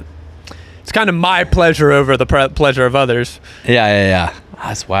uncircumcised. But it's kind of my pleasure over the pleasure of others. Yeah.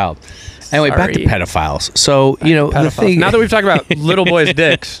 That's wild. Anyway, back to Sorry. pedophiles. So, you know, the Pedophiles. thing... Now that we've talked about little boys'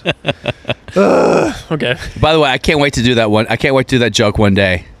 dicks. Okay. By the way, I can't wait to do that one. I can't wait to do that joke one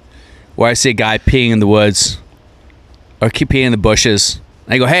day where I see a guy peeing in the woods or keep peeing in the bushes.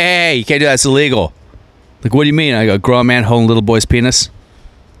 And I go, hey, you can't do that. It's illegal. Like, what do you mean? I go, grown man holding little boy's penis?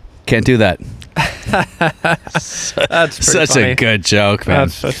 Can't do that. That's pretty Such funny. a good joke, man.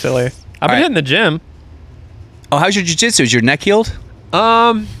 That's so silly. I've been right. hitting the gym. Oh, how's your jiu-jitsu? Is your neck healed? You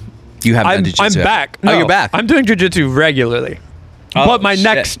haven't done I'm jiu-jitsu. back. Oh, No, you're back. I'm doing jujitsu regularly. Oh, but my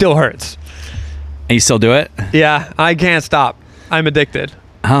neck shit. still hurts. And you still do it? Yeah, I can't stop. I'm addicted.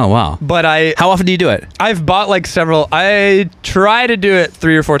 Oh, wow. But How often do you do it? I've bought like several. I try to do it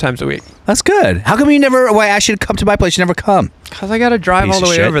 3 or 4 times a week. That's good. How come you never... Well, I asked you to come to my place. You never come. Because I got to drive Piece all the of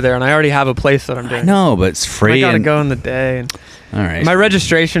way shit. over there, and I already have a place that I'm doing. No, but it's free. I got to and- go in the day. And All right. my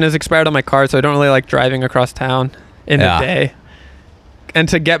registration is expired on my car, so I don't really like driving across town in Yeah. the day. And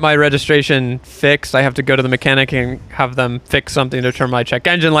to get my registration fixed, I have to go to the mechanic and have them fix something to turn my check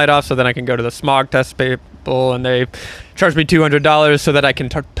engine light off so then I can go to the smog test people, and they charge me $200 so that I can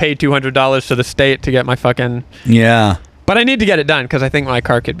pay $200 to the state to get my fucking... Yeah. But I need to get it done because I think my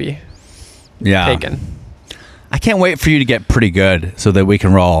car could be Yeah. taken. I can't wait for you to get pretty good so that we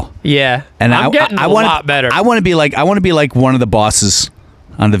can roll. Yeah. And I'm getting a wanna- lot better. I want to be like one of the bosses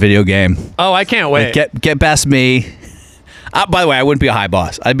on the video game. Oh, I can't wait. Like get past me. By the way, I wouldn't be a high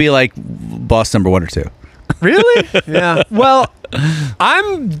boss. I'd be like boss number 1 or 2. Really? Yeah. Well,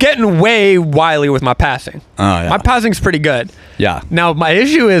 I'm getting way wily with my passing. Oh yeah. My passing's pretty good. Yeah. Now, my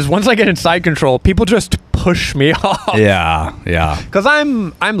issue is once I get in side control, people just push me off. Yeah. Yeah. Because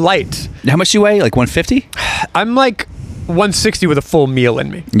I'm light. How much do you weigh? Like 150? I'm like 160 with a full meal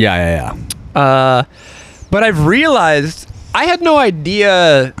in me. Yeah. But I've realized I had no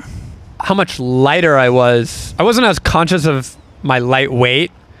idea how much lighter I was. I wasn't as conscious of my light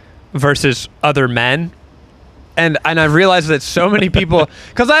weight versus other men. And I realized that so many people,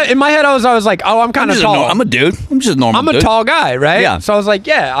 because in my head I was like, oh, I'm kind of tall. I'm a dude. I'm just a normal I'm a dude. tall guy, right? Yeah. So I was like,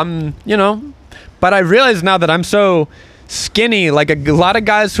 yeah, I'm, But I realized now that I'm so skinny, like a lot of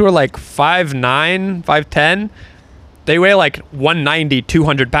guys who are like 5'9", 5'10", they weigh like 190,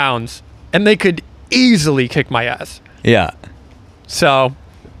 200 pounds, and they could easily kick my ass. Yeah. So,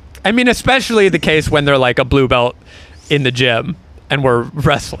 I mean, especially the case when they're like a blue belt in the gym and we're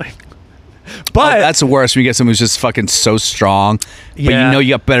wrestling. But That's the worst when you get someone who's just fucking so strong, but Yeah. you know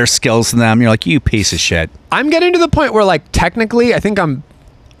you got better skills than them. You're like, you piece of shit. I'm getting to the point where like technically I think I'm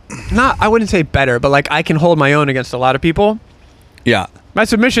I wouldn't say better, but like I can hold my own against a lot of people. Yeah. My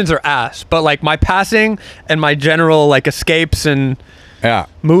submissions are ass, but like my passing and my general like escapes and Yeah.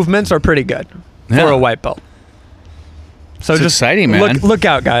 movements are pretty good Yeah. for a white belt. So It's just exciting, man. Look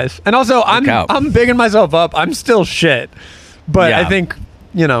out, guys. And also out. I'm bigging myself up. I'm still shit. But Yeah. I think,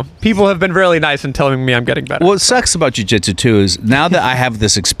 people have been really nice in telling me I'm getting better. What sucks about jiu-jitsu too is now that I have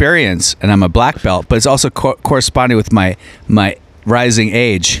this experience and I'm a black belt, but it's also corresponding with my rising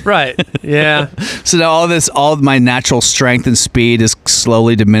age. Right. Yeah. So now all of my natural strength and speed is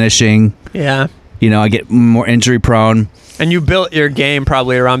slowly diminishing. Yeah. I get more injury prone. And you built your game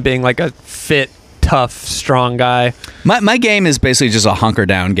probably around being like a fit, tough, strong guy. My game is basically just a hunker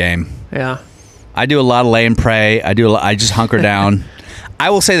down game. Yeah. I do a lot of lay and pray. I just hunker down. I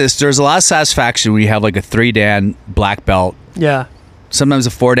will say this: there's a lot of satisfaction when you have like a 3-dan black belt, Yeah. sometimes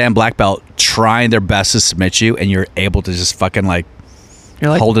a 4-dan black belt, trying their best to submit you, and you're able to just fucking like You're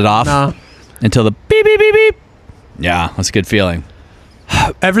like, hold it off nah. until the beep beep beep beep. Yeah, that's a good feeling.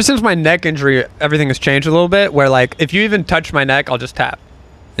 Ever since my neck injury, everything has changed a little bit. Where like, if you even touch my neck, I'll just tap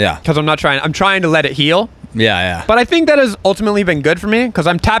Yeah, because I'm trying to let it heal. yeah. But I think that has ultimately been good for me because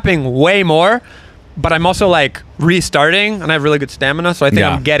I'm tapping way more, but I'm also like restarting and I have really good stamina. So I think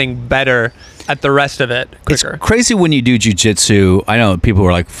Yeah. I'm getting better at the rest of it quicker. It's crazy when you do jujitsu. I know people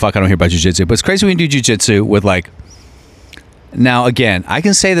are like, "Fuck, I don't hear about jujitsu," but it's crazy when you do jujitsu with like. Now again, I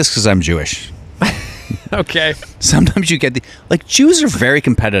can say this because I'm Jewish. Okay. Sometimes you get like Jews are very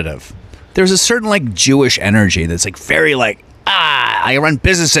competitive. There's a certain like Jewish energy that's like very like I run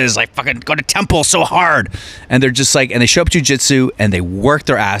businesses, like fucking go to temple so hard, and they're just like, and they show up jujitsu and they work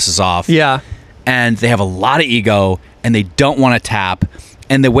their asses off. Yeah. And they have a lot of ego and they don't want to tap.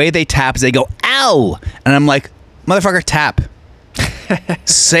 And the way they tap is they go, ow. And I'm like, motherfucker, tap.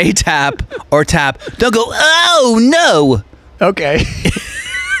 Say tap or tap. Don't go, oh, no. Okay.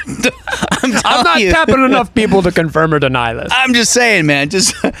 I'm not tapping enough people to confirm or deny this. I'm just saying, man.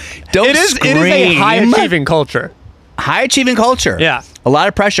 Just don't scream. It is a high achieving culture. High achieving culture. Yeah. A lot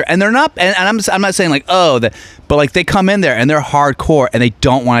of pressure. And they're not, and I'm not saying like, but like they come in there and they're hardcore and they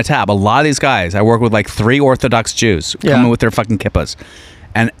don't want to tap. A lot of these guys, I work with like 3 Orthodox Jews coming with their fucking kippas.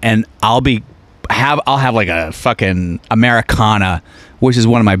 And I'll have like a fucking Americana, which is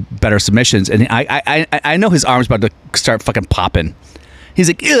one of my better submissions. And I know his arm's about to start fucking popping. He's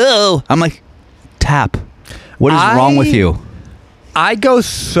like, ew. I'm like, tap. What is wrong with you? I go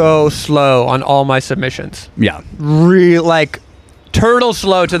so slow on all my submissions. Yeah. Like turtle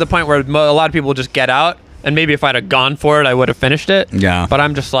slow to the point where a lot of people just get out. And maybe if I'd have gone for it, I would have finished it. Yeah. But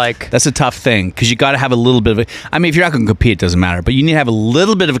I'm just like... That's a tough thing because you got to have a little bit of I mean, if you're not going to compete, it doesn't matter. But you need to have a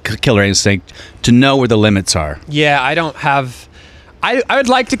little bit of a killer instinct to know where the limits are. Yeah, I don't have... I would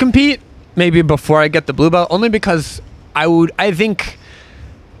like to compete maybe before I get the blue belt, only because I think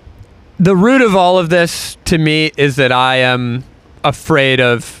the root of all of this to me is that I am afraid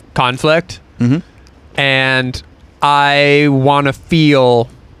of conflict. Mm-hmm. And I want to feel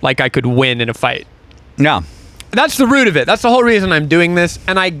like I could win in a fight. Yeah. That's the root of it. That's the whole reason I'm doing this.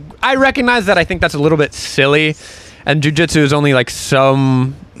 And I recognize that I think that's a little bit silly. And jiu-jitsu is only like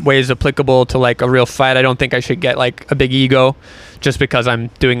some ways applicable to like a real fight. I don't think I should get like a big ego just because I'm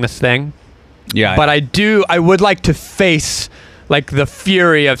doing this thing. Yeah. But I would like to face like the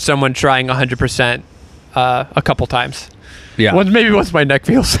fury of someone trying 100% a couple times. Yeah. Maybe once my neck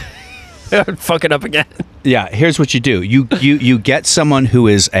feels fuck it up again. Yeah. Here's what you do. You get someone who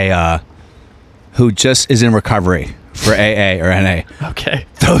is who just is in recovery for AA or NA. Okay.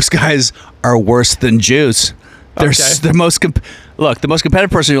 Those guys are worse than Jews. They're the most the most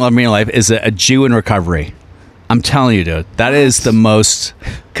competitive person you'll ever meet in life is a Jew in recovery. I'm telling you, dude, that is the most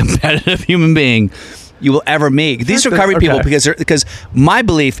competitive human being you will ever meet. These recovery people, because my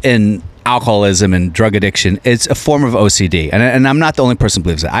belief in alcoholism and drug addiction, it's a form of OCD, and I'm not the only person who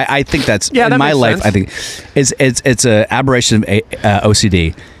believes it. I think that's in my life. Sense. I think it's an aberration of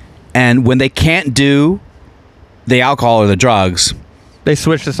OCD, and when they can't do the alcohol or the drugs, they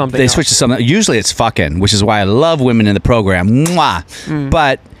switch to something. Usually it's fucking, which is why I love women in the program. Mwah.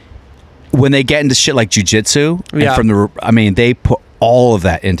 But when they get into shit like jujitsu, and they put all of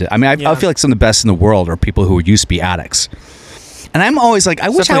that into. I mean, I feel like some of the best in the world are people who used to be addicts. And I'm always like, I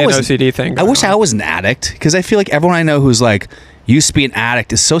wish I was an OCD thing. I wish I was an addict, because I feel like everyone I know who's like used to be an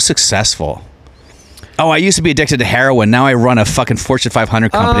addict is so successful. Oh, I used to be addicted to heroin. Now I run a fucking Fortune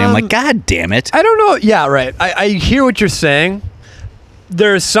 500 company. I'm like, God damn it. I don't know. Yeah, right. I hear what you're saying.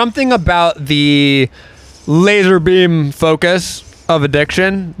 There's something about the laser beam focus of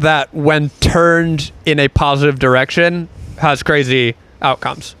addiction that, when turned in a positive direction, has crazy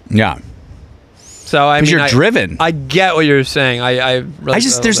outcomes. Yeah. So I mean, you're driven. I get what you're saying. I really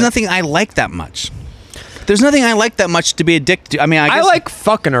there's nothing I like that much. There's nothing I like that much to be addicted to. I mean, I like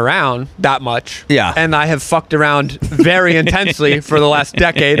fucking around that much. Yeah. And I have fucked around very intensely for the last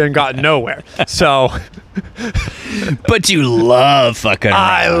decade and got nowhere. So. But you love fucking around.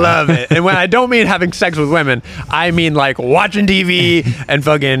 I love it. And when I don't mean having sex with women, I mean like watching TV and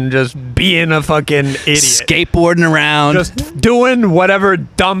fucking just being a fucking idiot. Skateboarding around. Just doing whatever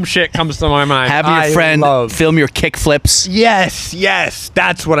dumb shit comes to my mind. Having your friend film your kick flips. Yes.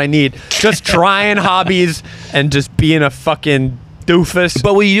 That's what I need. Just trying hobbies and just being a fucking doofus.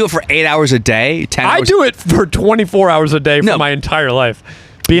 But will you do it for 8 hours a day? 10 hours? I do it for 24 hours a day for my entire life.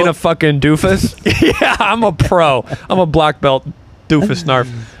 Being a fucking doofus? Yeah, I'm a pro. I'm a black belt doofus narf.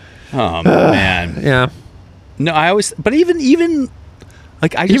 Oh, man. Yeah. No, I always... But even...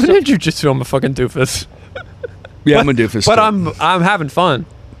 Like I just Even in jiu-jitsu, I'm a fucking doofus. yeah, I'm a doofus. But too. I'm having fun.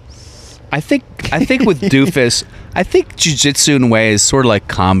 I think with doofus, I think jiu-jitsu in a way is sort of like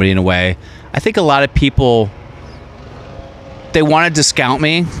comedy in a way. I think a lot of people they want to discount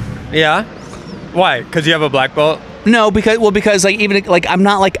me. Yeah. Why? Because you have a black belt? No, because like even like I'm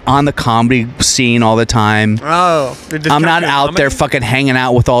not like on the comedy scene all the time. Oh, I'm not out there fucking hanging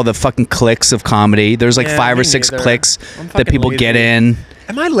out with all the fucking cliques of comedy. There's like 5 or 6 cliques that people get in.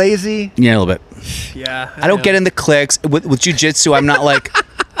 Am I lazy? Yeah, a little bit. Yeah. I don't get in the cliques with jiu-jitsu. I'm not like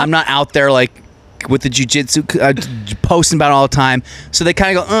I'm not out there like with the jiu-jitsu posting about it all the time. So they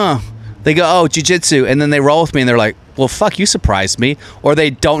kind of go, they go, oh, jiu-jitsu, and then they roll with me and they're like, well, fuck, you surprised me. Or they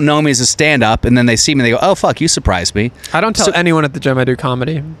don't know me as a stand-up, and then they see me and they go, oh, fuck, you surprised me. I don't tell anyone at the gym I do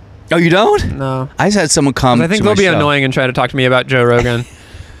comedy. Oh, you don't? No. I just had someone come. I think to they'll my be show. annoying and try to talk to me about Joe Rogan.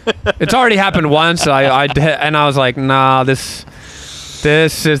 It's already happened once. And I was like, nah, there's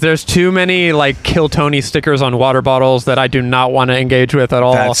too many like Kill Tony stickers on water bottles that I do not want to engage with at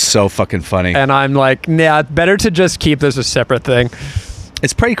all. That's so fucking funny. And I'm like, nah, better to just keep this a separate thing.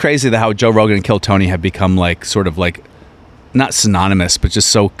 It's pretty crazy that how Joe Rogan and Kill Tony have become like sort of like not synonymous, but just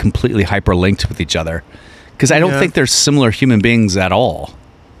so completely hyperlinked with each other. Because I don't think they're similar human beings at all.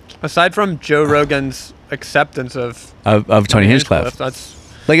 Aside from Joe Rogan's acceptance of Tony Hinchcliffe. That's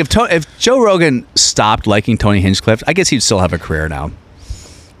Like if Joe Rogan stopped liking Tony Hinchcliffe, I guess he'd still have a career now.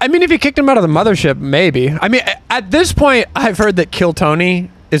 I mean, if you kicked him out of the mothership, maybe. I mean, at this point, I've heard that Kill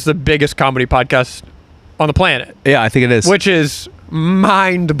Tony is the biggest comedy podcast on the planet. Yeah, I think it is. Which is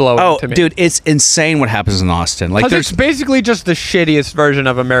mind-blowing to me. Dude, it's insane what happens in Austin. Like, it's basically just the shittiest version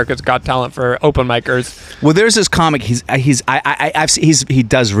of America's Got Talent for open micers. Well, there's this comic. He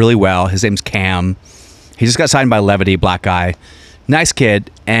does really well. His name's Cam. He just got signed by Levity, black guy, nice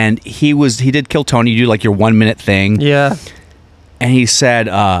kid. And he did Kill Tony. You do like your 1 minute thing. Yeah. And he said,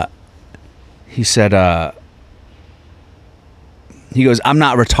 he goes, I'm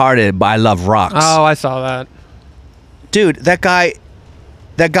not retarded, but I love rocks. Oh, I saw that. Dude, that guy,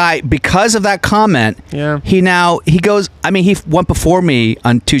 because of that comment, he goes, I mean, he went before me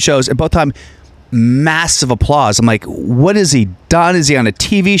on 2 shows, and both times, massive applause. I'm like, what has he done? Is he on a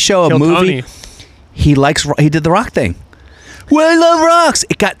TV show, a movie? Tony. He did the rock thing. Well, I love rocks.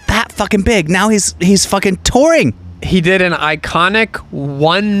 It got that fucking big. Now he's fucking touring. He did an iconic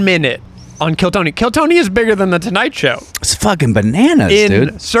 1 minute on Kill Tony. Kill Tony is bigger than The Tonight Show. It's fucking bananas, dude.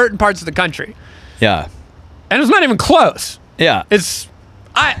 In certain parts of the country. Yeah. And it's not even close. Yeah.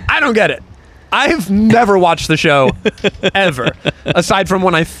 I don't get it. I've never watched the show ever. Aside from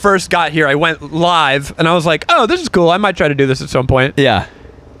when I first got here, I went live and I was like, oh, this is cool. I might try to do this at some point. Yeah.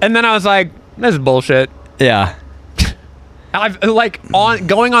 And then I was like, this is bullshit. Yeah. I've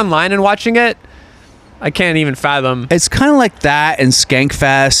going online and watching it, I can't even fathom. It's kind of like that and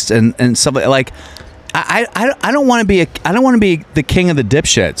Skankfest and stuff like I don't want to be the king of the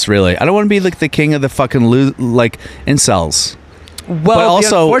dipshits, really. I don't want to be like the king of the fucking like incels. Well, but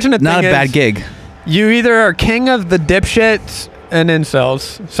also unfortunate not thing a bad is, gig. You either are king of the dipshits and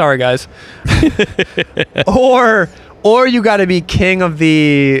incels. Sorry, guys. or you got to be king of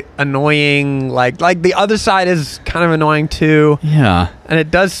the annoying, like the other side is kind of annoying too. Yeah. And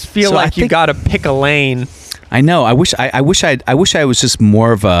it does feel like you got to pick a lane. I know. I wish I was just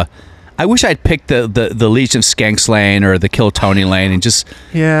more of a. I wish I'd picked the Legion of Skanks lane or the Kill Tony lane and just.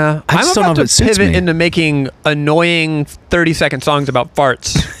 Yeah. I just don't know if it suits pivot me. into making annoying 30-second songs about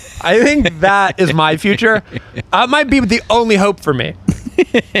farts. I think that is my future. That might be the only hope for me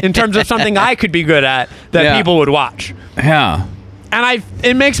in terms of something I could be good at that people would watch. Yeah. And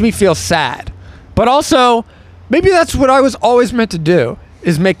it makes me feel sad. But also, maybe that's what I was always meant to do,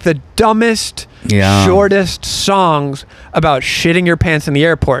 is make the dumbest, shortest songs about shitting your pants in the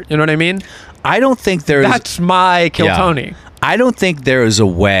airport. You know what I mean? I don't think there is... That's my Kill Tony. I don't think there is a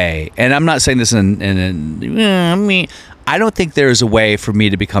way, and I'm not saying this I don't think there is a way for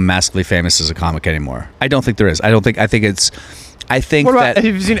me to become massively famous as a comic anymore. I don't think there is. I think it's... What about, have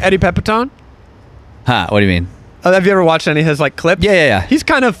you seen Eddie Pepitone? Huh, what do you mean? Have you ever watched any of his clips? Yeah. He's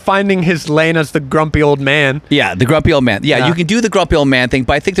kind of finding his lane as the grumpy old man. Yeah, the grumpy old man. Yeah, you can do the grumpy old man thing,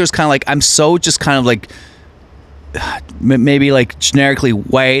 but I think there's kind of I'm so just kind of maybe generically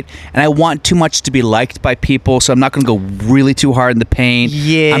white, and I want too much to be liked by people, so I'm not going to go really too hard in the paint.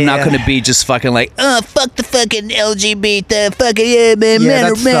 Yeah. I'm not going to be just fucking fuck the fucking LGBT, fucking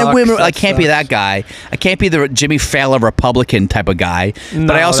men, women. I can't be that guy. I can't be the Jimmy Fallon Republican type of guy,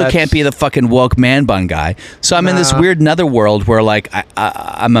 but I also can't be the fucking woke man bun guy. So I'm in this weird netherworld where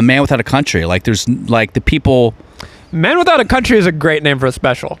I'm a man without a country. There's the people. Man Without a Country is a great name for a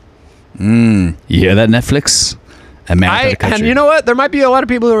special. You hear that, Netflix? A man without a country. And you know what? There might be a lot of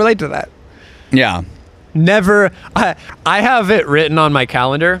people who relate to that. Yeah. Never. I have it written on my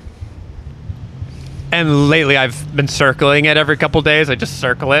calendar. And lately I've been circling it every couple days. I just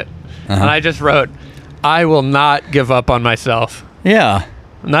circle it. And I just wrote, I will not give up on myself. Yeah.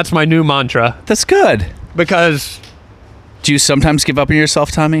 And that's my new mantra. That's good. Because... Do you sometimes give up on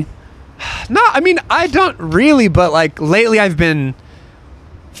yourself, Tommy? No, I mean, I don't really, but like lately I've been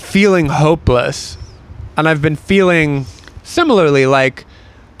feeling hopeless. And I've been feeling similarly like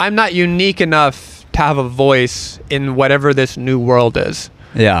I'm not unique enough to have a voice in whatever this new world is.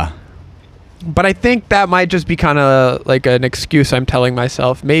 Yeah. But I think that might just be kind of like an excuse I'm telling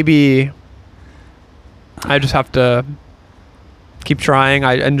myself. Maybe I just have to keep trying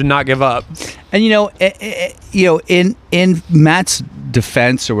and not give up. And in Matt's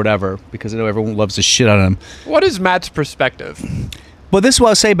defense or whatever, because I know everyone loves the shit out of him. What is Matt's perspective? Well, this is what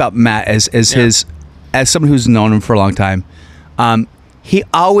I'll say about Matt as someone who's known him for a long time. He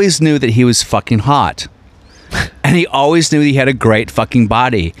always knew that he was fucking hot. And he always knew he had a great fucking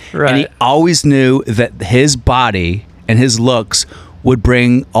body. Right. And he always knew that his body and his looks would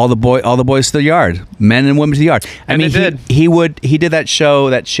bring all the boys to the yard, men and women to the yard. I mean, he did that show,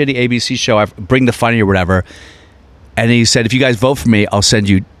 that shitty ABC show, Bring the Funny or whatever. And he said, if you guys vote for me, I'll send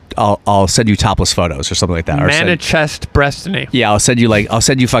you topless photos or something like that. Man of chest, breastiny. Yeah, I'll send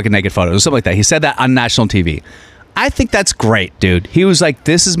you fucking naked photos or something like that. He said that on national TV. I think that's great, dude. He was like,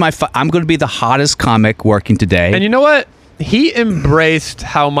 this is I'm going to be the hottest comic working today. And you know what? He embraced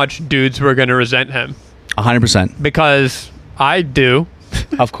how much dudes were going to resent him. 100%. Because I do.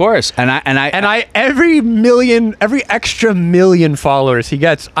 Of course. And I every extra million followers he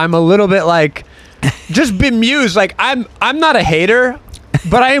gets, I'm a little bit like, just bemused. Like I'm not a hater,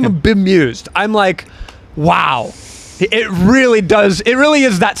 but I am bemused. I'm like, wow. It really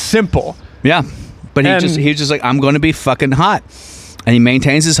is that simple. Yeah. But he was just like, I'm going to be fucking hot. And he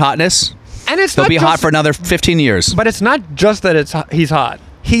maintains his hotness. And He'll be hot for another 15 years. But it's not just that he's hot.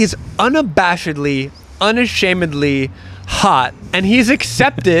 He's unabashedly, unashamedly hot. And he's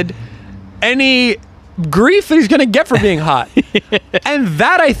accepted any grief that he's going to get for being hot. And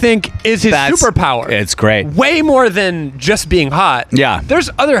that, I think, is his superpower. It's great. Way more than just being hot. Yeah. There's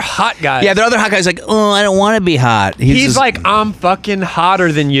other hot guys. Yeah, there are other hot guys like, oh, I don't want to be hot. He's like, I'm fucking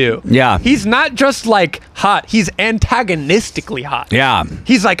hotter than you. Yeah. He's not just like hot. He's antagonistically hot. Yeah.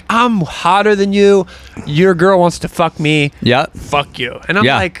 He's like, I'm hotter than you. Your girl wants to fuck me. Yeah. Fuck you. And I'm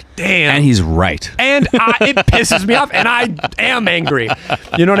like, damn. And he's right. And it pisses me off. And I am angry.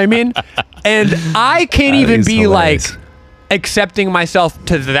 You know what I mean? And I can't even be hilarious. Like accepting myself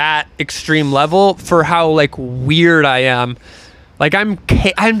to that extreme level for how like weird I am. Like I'm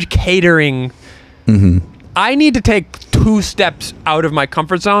catering. Mm-hmm. I need to take 2 steps out of my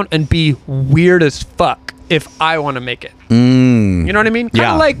comfort zone and be weird as fuck if I want to make it. You know what I mean?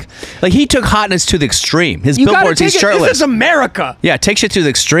 Kinda like he took hotness to the extreme. His billboards, he's shirtless. This is America. Yeah, take shit to the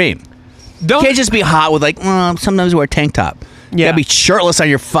extreme. You can't just be hot with like, sometimes wear a tank top. You gotta be shirtless on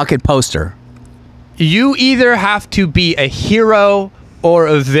your fucking poster. You either have to be a hero or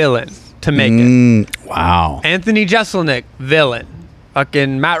a villain to make it. Wow. Anthony Jeselnik, villain.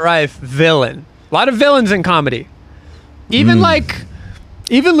 Fucking Matt Rife, villain. A lot of villains in comedy. Even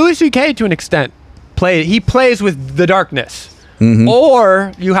Louis C.K. to an extent. He plays with the darkness. Mm-hmm.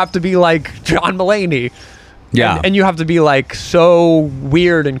 Or you have to be like John Mulaney. Yeah. And you have to be like so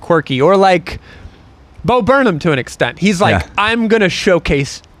weird and quirky. Or like Bo Burnham to an extent. He's like, I'm going to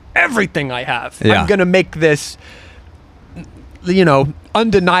showcase everything I have. I'm going to make this,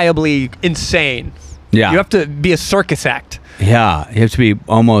 undeniably insane. Yeah. You have to be a circus act. Yeah. You have to be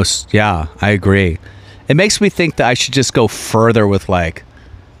almost, I agree. It makes me think that I should just go further with like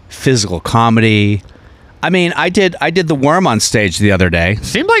physical comedy. I mean, I did The Worm on stage the other day.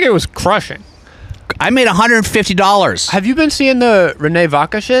 Seemed like it was crushing. I made $150. Have you been seeing the Renee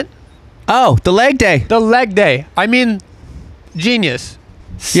Vaca shit? Oh, the leg day. The leg day. I mean, genius.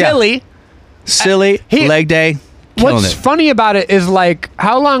 Silly. Leg day. What's funny about it is like,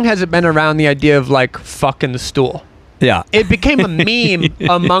 how long has it been around the idea of like fucking the stool? Yeah. It became a meme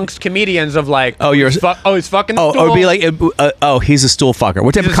amongst comedians of like, he's fucking the stool. Or be like, he's a stool fucker.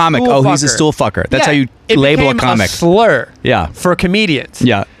 What type of comic? He's a stool fucker. That's how you label a comic. A slur. Yeah. For comedians.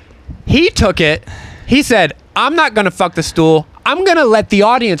 Yeah. He took it. He said, I'm not going to fuck the stool. I'm going to let the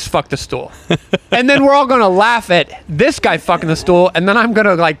audience fuck the stool. And then we're all going to laugh at this guy fucking the stool. And then I'm going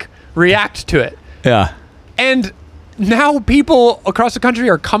to like react to it. Yeah. And now people across the country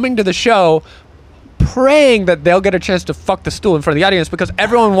are coming to the show praying that they'll get a chance to fuck the stool in front of the audience because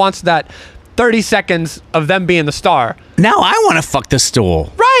everyone wants that 30 seconds of them being the star. Now I want to fuck the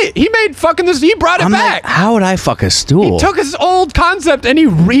stool. Right. He made fucking this. He brought it back. Like, how would I fuck a stool? He took his old concept and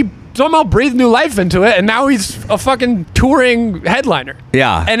he somehow breathed new life into it, and now he's a fucking touring headliner.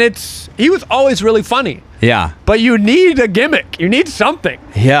 Yeah. And he was always really funny. Yeah. But you need a gimmick. You need something.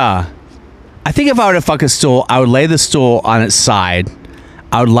 Yeah. I think if I were to fuck a stool, I would lay the stool on its side.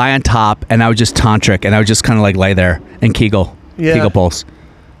 I would lie on top, and I would just tantric, and I would just kind of like lay there and Kegel pulse,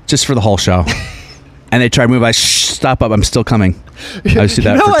 just for the whole show. And they try to move. Stop up! I'm still coming. I would do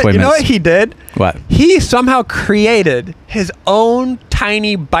that for 20 minutes. You know what he did? What? He somehow created his own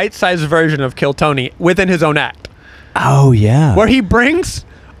tiny bite-sized version of Kill Tony within his own act. Oh yeah. Where he brings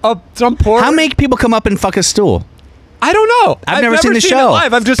up some poor. How many people come up and fuck a stool? I don't know. I've never seen the show. It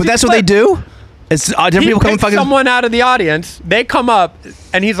live. I've just but that's what they do. It's different people come and fucking. Someone out of the audience. They come up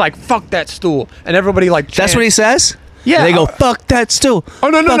and he's like, "Fuck that stool," and everybody like. Chants. That's what he says. Yeah. And they go, "Fuck that stool." Oh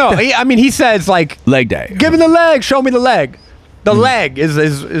no! He says like, "Leg day. Give me the leg. Show me the leg." The leg is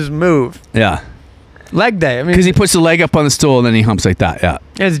his move. Yeah. Leg day. I mean, because he puts the leg up on the stool and then he humps like that. Yeah.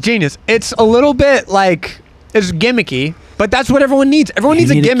 It's genius. It's a little bit like it's gimmicky, but that's what everyone needs. Everyone needs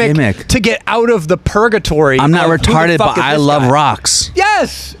a gimmick to get out of the purgatory. I'm not retarded, but I love rocks.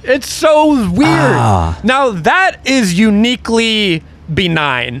 Yes, it's so weird. Now that is uniquely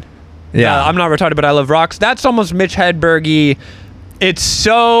benign. Yeah, I'm not retarded, but I love rocks. That's almost Mitch Hedberg-y. It's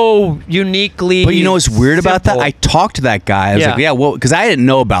so uniquely. But you know what's weird about that? simple. I talked to that guy. I was like, yeah, well, because I didn't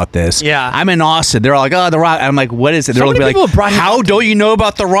know about this. Yeah. I'm in Austin. They're all like, oh, the rock. I'm like, what is it? They're So many like, people have brought him how up don't you know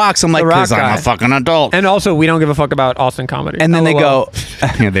about the rocks? I'm like, rock because I'm guy. a fucking adult. And also, we don't give a fuck about Austin comedy. And then they go,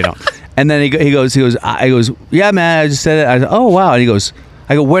 yeah, they don't. And then he goes, yeah, man, I just said it. I go, oh, wow. And he goes,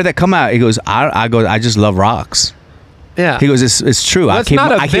 I go, where'd that come out? He goes, I just love rocks. Yeah. He goes, it's true. Well, I keep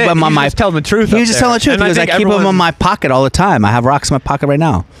them on my. just telling the truth. He was just telling the truth because I keep them in my pocket all the time. I have rocks in my pocket right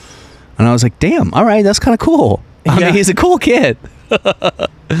now. And I was like, damn, all right, that's kind of cool. I mean, he's a cool kid.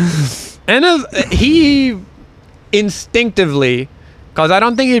 And he instinctively, because I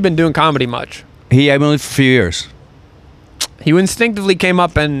don't think he'd been doing comedy much. I've been only for a few years. He instinctively came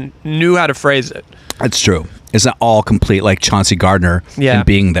up and knew how to phrase it. That's true. It's not all complete like Chauncey Gardner and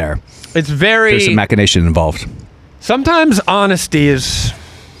being there. It's very... There's some machination involved. Sometimes honesty is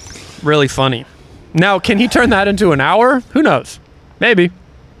really funny. Now, can he turn that into an hour? Who knows? Maybe.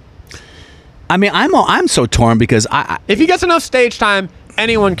 I mean, I'm so torn because if he gets enough stage time,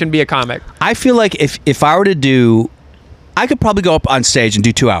 anyone can be a comic. I feel like if I were to do, I could probably go up on stage and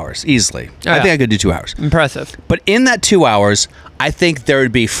do 2 hours easily. I think I could do 2 hours. Impressive. But in that 2 hours, I think there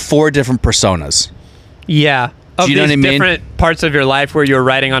would be 4 different personas. Yeah. Do you know what I mean? Different parts of your life where you're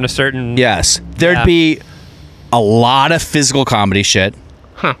writing on a certain... Yes. There'd be a lot of physical comedy shit.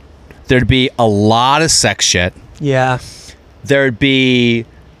 Huh. There'd be a lot of sex shit. Yeah. There'd be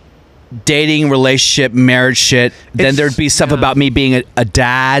dating, relationship, marriage shit. Then there'd be stuff about me being a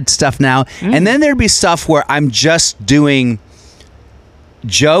dad stuff now. And then there'd be stuff where I'm just doing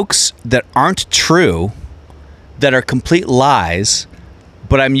jokes that aren't true, that are complete lies,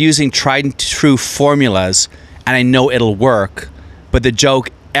 but I'm using tried and true formulas and I know it'll work. But the joke,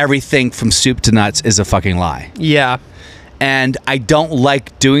 everything from soup to nuts, is a fucking lie. Yeah. And I don't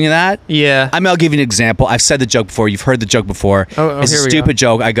like doing that. Yeah. I mean, I'll give you an example. I've said the joke before. You've heard the joke before. It's a stupid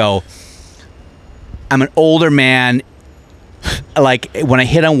joke. I go, I'm an older man. Like, when I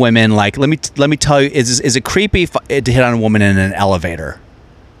hit on women, like, let me tell you, is it creepy to hit on a woman in an elevator?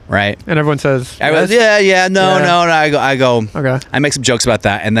 Right? And everyone says, no. I go, okay. I make some jokes about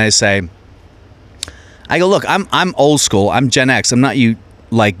that. And then I go, look, I'm old school. I'm Gen X. I'm not you,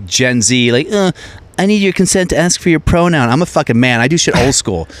 like, Gen Z. Like, I need your consent to ask for your pronoun. I'm a fucking man. I do shit old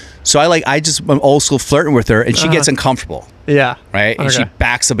school. So I'm old school flirting with her, and she gets uncomfortable. Yeah. Right? And she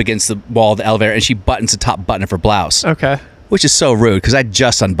backs up against the wall of the elevator, and she buttons the top button of her blouse. Okay. Which is so rude, because I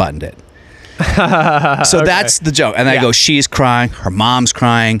just unbuttoned it. So that's the joke. And I go, she's crying, her mom's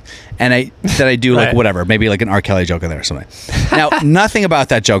crying, and then I do like whatever, maybe like an R. Kelly joke in there or something. Now, nothing about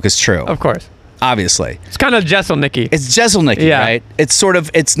that joke is true. Of course. Obviously. It's kind of Jesselnicky. It's Jesselnicky, right?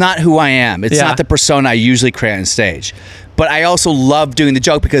 It's not who I am. It's not the persona I usually create on stage. But I also love doing the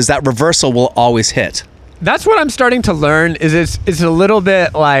joke because that reversal will always hit. That's what I'm starting to learn is it's a little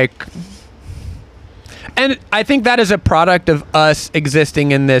bit like... And I think that is a product of us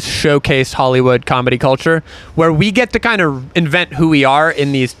existing in this showcase Hollywood comedy culture where we get to kind of invent who we are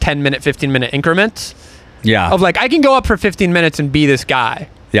in these 10-minute, 15-minute increments. Yeah. Of like, I can go up for 15 minutes and be this guy.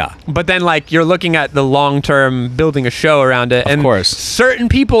 Yeah. But then, like, you're looking at the long-term building a show around it. Of course. Certain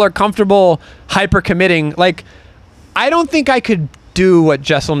people are comfortable hyper-committing. Like, I don't think I could do what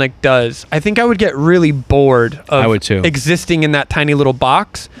Jeselnik does, I think I would get really bored of I would too. existing in that tiny little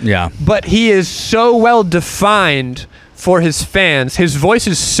box. Yeah. But he is so well defined for his fans. His voice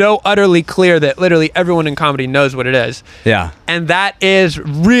is so utterly clear that literally everyone in comedy knows what it is. Yeah. And that is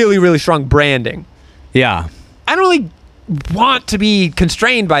really, really strong branding. Yeah. I don't really want to be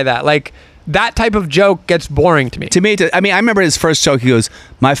constrained by that. Like, that type of joke gets boring to me. To me, I remember his first joke. He goes,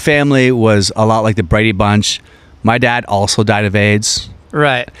 "My family was a lot like the Brady Bunch. My dad also died of AIDS."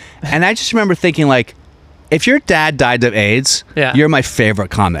 Right. And I just remember thinking, like, if your dad died of AIDS, Yeah. you're my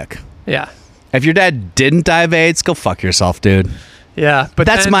favorite comic. Yeah. If your dad didn't die of AIDS, go fuck yourself, dude. Yeah. But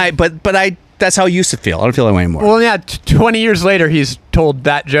That's then, that's how I used to feel. I don't feel that way anymore. Well, yeah, 20 years later, he's told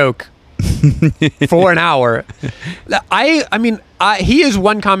that joke for an hour. He is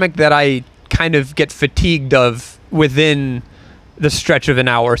one comic that I kind of get fatigued of within the stretch of an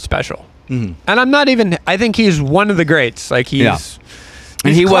hour special. Mm-hmm. And I'm not even, I think he's one of the greats. Like, he's,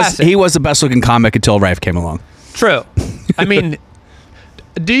 and he's he was the best looking comic until Rife came along. True. I mean,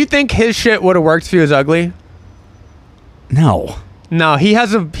 do you think his shit would have worked if he was ugly? No. No, he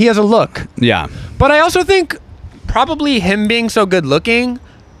has a look. Yeah. But I also think probably him being so good looking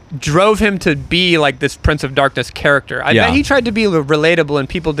drove him to be like this Prince of Darkness character. I bet he tried to be relatable and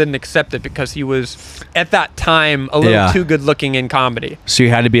people didn't accept it because he was at that time a little too good looking in comedy. So you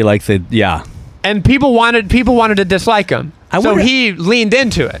had to be like And people wanted to dislike him. So he leaned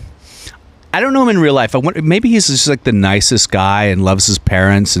into it. I don't know him in real life. I wonder, maybe he's just like the nicest guy and loves his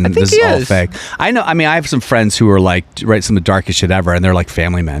parents, and this is all fake. I know. I mean, I have some friends who are like write some of the darkest shit ever, and they're like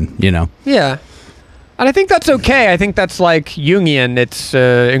family men. You know. Yeah. And I think that's okay. I think that's like Jungian. It's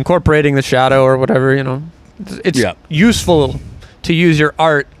incorporating the shadow or whatever, you know. It's useful to use your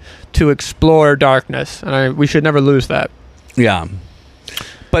art to explore darkness. And we should never lose that. Yeah.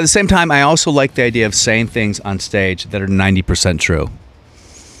 But at the same time, I also like the idea of saying things on stage that are 90% true.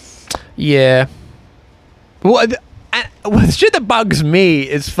 Yeah. Well, the shit that bugs me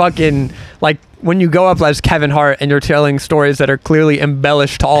is fucking like when you go up as Kevin Hart and you're telling stories that are clearly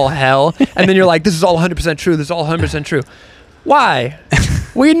embellished to all hell, and then you're like, this is all 100% true, this is all 100% true. Why?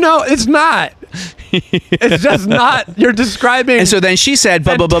 We know it's not. It's just not. You're describing. And so then she said,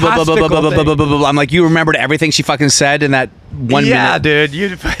 blah, blah, blah, blah, blah, blah, blah, blah, blah, blah, blah. I'm like, you remembered everything she fucking said in that 1 minute? Yeah, dude.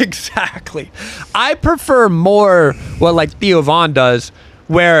 Exactly. I prefer more what like Theo Von does,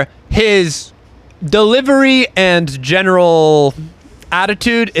 where his delivery and general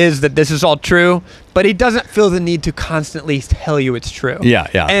attitude is that this is all true, but he doesn't feel the need to constantly tell you it's true. Yeah.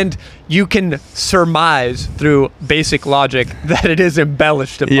 And you can surmise through basic logic that it is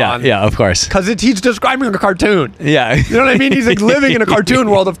embellished upon. Yeah, of course. Because he's describing a cartoon. Yeah. You know what I mean? He's like living in a cartoon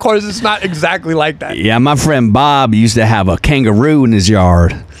world. Of course, it's not exactly like that. Yeah, my friend Bob used to have a kangaroo in his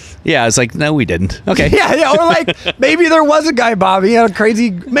yard. Yeah, it's like, no, we didn't. Okay. Yeah, or like, maybe there was a guy, Bob. He had a crazy,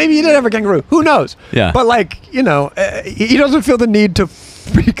 maybe he did have a kangaroo. Who knows? Yeah. But like, you know, he doesn't feel the need to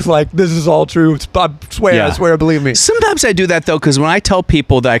speak like, this is all true. I swear, believe me. Sometimes I do that, though, because when I tell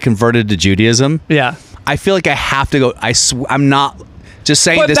people that I converted to Judaism, I feel like I have to go, I'm not just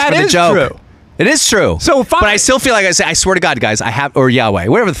saying this for the joke. True. It is true. So fine. But I still feel like I say, I swear to God, guys, I have, or Yahweh,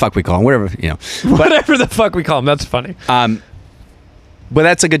 whatever the fuck we call him, whatever, you know. Whatever the fuck we call him, that's funny. But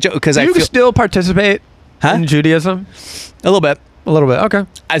that's a good joke because I feel. Do you still participate in Judaism? A little bit. A little bit. Okay.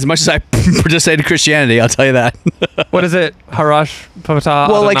 As much as I participate in Christianity, I'll tell you that. What is it? Harash, Pavata,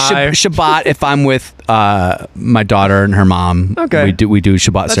 well, Adonai? like Shabbat. If I'm with my daughter and her mom, we do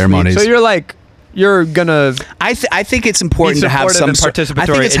Shabbat ceremonies. Neat. So you're like. You're gonna. I think it's important to have some. I think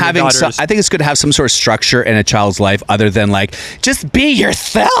it's I think it's good to have some sort of structure in a child's life, other than like just be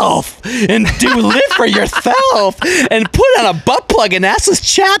yourself and live for yourself and put on a butt plug and assless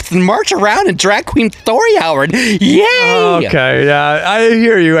chaps and march around and drag queen Thori Howard. Yay! Okay, yeah, I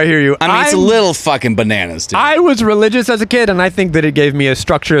hear you. I mean, it's a little fucking bananas, dude. I was religious as a kid, and I think that it gave me a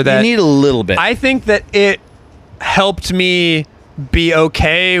structure that you need a little bit. I think that it helped me be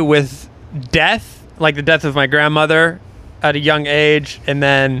okay with death, like the death of my grandmother at a young age, and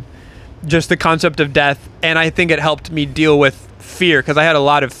then just the concept of death. And I think it helped me deal with fear, because I had a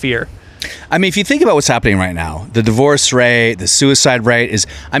lot of fear. I mean, if you think about what's happening right now, the divorce rate, the suicide rate is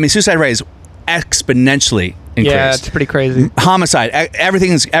exponentially increased. Yeah, it's pretty crazy. Homicide,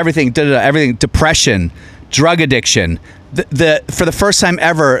 everything, depression, drug addiction. For the first time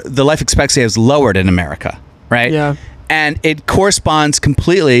ever, the life expectancy has lowered in America, right? Yeah. And it corresponds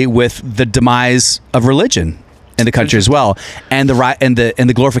completely with the demise of religion in the country as well, and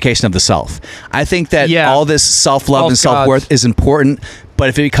the glorification of the self. I think that all this self-love and self-worth is important, but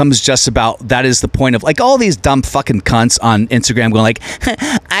if it becomes just about, that is the point of, like, all these dumb fucking cunts on Instagram going like,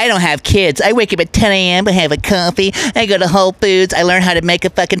 I don't have kids. I wake up at 10 a.m. I have a coffee. I go to Whole Foods. I learn how to make a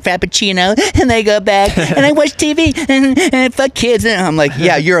fucking frappuccino, and I go back and I watch TV and fuck kids. And I'm like,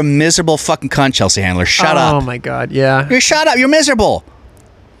 yeah, you're a miserable fucking cunt, Chelsea Handler. Shut up. Oh my God, yeah. Shut up. You're miserable.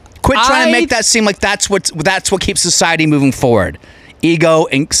 Quit trying to make that seem like that's what keeps society moving forward. Ego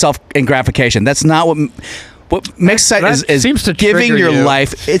and self and gratification. That's not what makes society is seems to giving your you.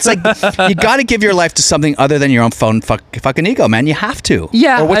 life. It's like you got to give your life to something other than your own fucking ego, man. You have to.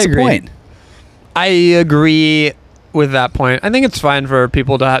 Yeah, or what's I agree. the point? I agree with that point. I think it's fine for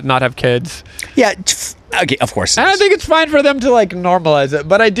people to not have kids. Yeah. Okay, of course. And I think it's fine for them to like normalize it.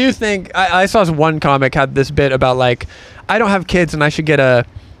 But I do think I saw one comic had this bit about like, I don't have kids and I should get a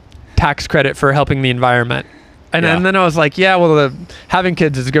tax credit for helping the environment. And then I was like, yeah, well, having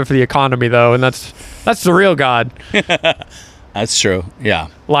kids is good for the economy though, and that's the real God. That's true. Yeah.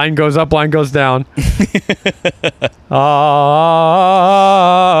 Line goes up, line goes down. Oh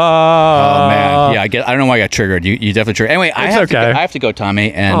man, yeah. I don't know why I got triggered. You definitely triggered. Anyway, I have to go,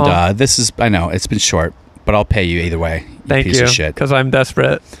 Tommy. And this is, I know it's been short, but I'll pay you either way. Thank you, piece of shit. Because I'm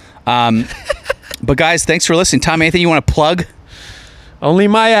desperate. But guys, thanks for listening. Tommy, anything you want to plug? Only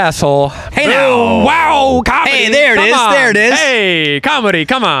my asshole. Hey now. Wow, comedy. Hey, there it is. Come on. There it is. Hey, comedy.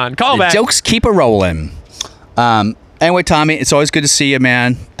 Come on, call back. Jokes keep a rolling. Anyway, Tommy, it's always good to see you,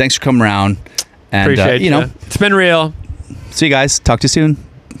 man. Thanks for coming around. And Appreciate you know, it's been real. See you guys. Talk to you soon.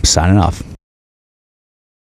 Signing off.